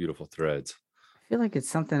 Look at that beautiful threads. I feel like it's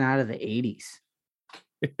something out of the 80s.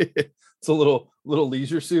 It's a little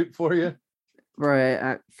leisure suit for you.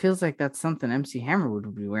 Right. It feels like that's something MC Hammer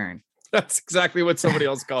would be wearing. That's exactly what somebody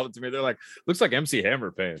else called it to me. They're like, looks like MC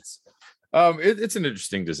Hammer pants. It's an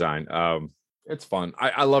interesting design. It's fun.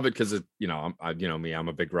 I love it because I'm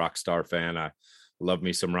a big Rockstar fan. I love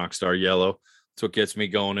me some Rockstar yellow. It's what gets me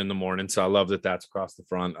going in the morning. So I love that that's across the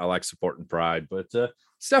front. I like supporting Pride, but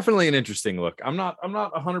it's definitely an interesting look. I'm not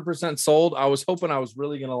 100% sold. I was hoping I was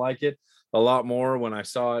really going to like it a lot more when I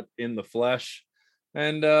saw it in the flesh.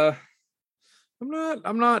 And I'm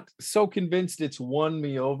not so convinced it's won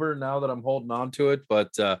me over now that I'm holding on to it,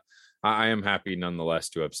 but I am happy nonetheless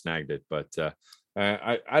to have snagged it. But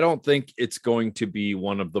I don't think it's going to be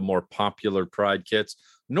one of the more popular Pride kits,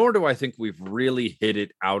 nor do I think we've really hit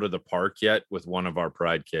it out of the park yet with one of our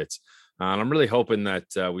Pride kits. And I'm really hoping that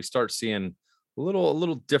we start seeing a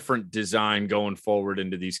little different design going forward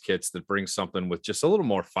into these kits that brings something with just a little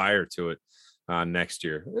more fire to it next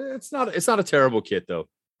year. It's not a terrible kit though.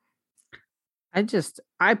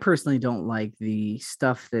 I personally don't like the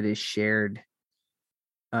stuff that is shared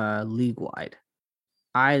league wide.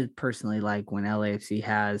 I personally like when LAFC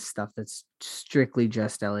has stuff that's strictly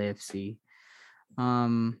just LAFC.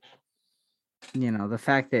 The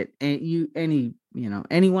fact that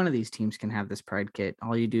any one of these teams can have this Pride kit.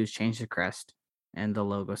 All you do is change the crest and the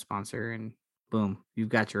logo sponsor, and boom, you've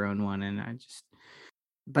got your own one. And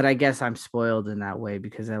but I guess I'm spoiled in that way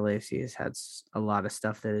because LAFC has had a lot of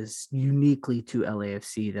stuff that is uniquely to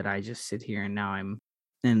LAFC that I just sit here and now I'm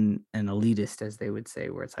an elitist, as they would say,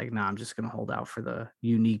 where it's like, no, I'm just going to hold out for the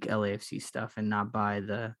unique LAFC stuff and not buy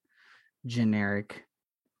the generic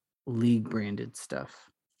league branded stuff.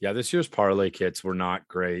 Yeah, this year's parlay kits were not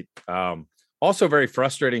great. Also very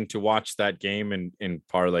frustrating to watch that game in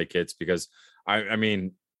parlay kits because I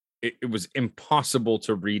mean, it was impossible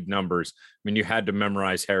to read numbers. I mean, you had to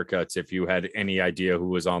memorize haircuts if you had any idea who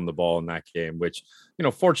was on the ball in that game, which,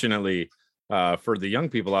 fortunately, for the young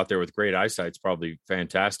people out there with great eyesight, it's probably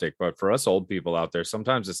fantastic. But for us old people out there,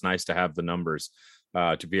 sometimes it's nice to have the numbers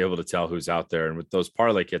to be able to tell who's out there. And with those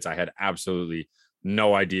parlay kits, I had absolutely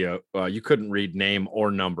no idea. You couldn't read name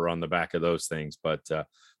or number on the back of those things. But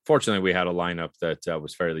fortunately, we had a lineup that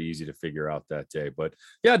was fairly easy to figure out that day. But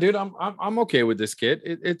yeah, dude, I'm okay with this kit.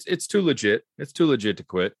 It's too legit. It's too legit to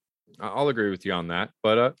quit. I'll agree with you on that.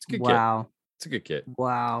 But it's a good kit. It's a good kit.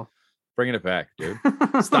 Wow. Bringing it back, dude.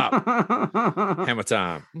 Stop. Hammer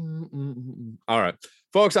time. All right,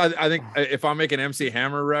 folks. I think if I'm making MC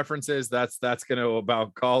Hammer references, that's going to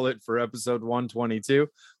about call it for episode 122.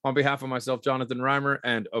 On behalf of myself, Jonathan Reimer,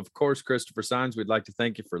 and of course, Christopher Sines, we'd like to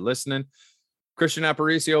thank you for listening. Christian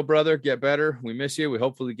Aparicio, brother, get better. We miss you. We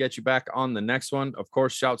hopefully get you back on the next one. Of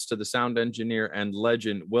course, shouts to the sound engineer and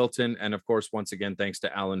legend Wilton. And of course, once again, thanks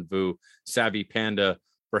to Alan Vu, Savvy Panda,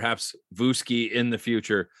 perhaps Vuski in the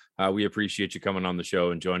future. We appreciate you coming on the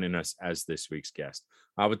show and joining us as this week's guest.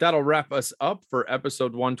 With that, I'll wrap us up for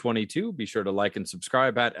episode 122. Be sure to like and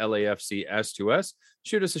subscribe at LAFCS2S.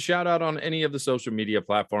 Shoot us a shout out on any of the social media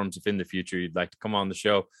platforms if in the future you'd like to come on the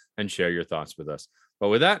show and share your thoughts with us. But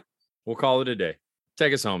with that, we'll call it a day.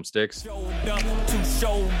 Take us home, Sticks.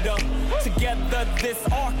 Shoulder, together this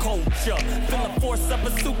our culture. Feel the force of a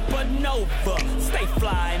supernova. Stay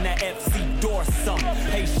fly in that FC Dorsum.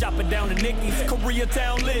 Hey, shopping down to Nikki's,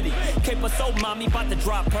 Koreatown Liddy. Cape us so mommy about to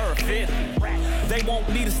drop her 50. They want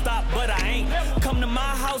me to stop, but I ain't. Come to my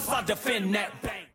house, I'll defend that bank.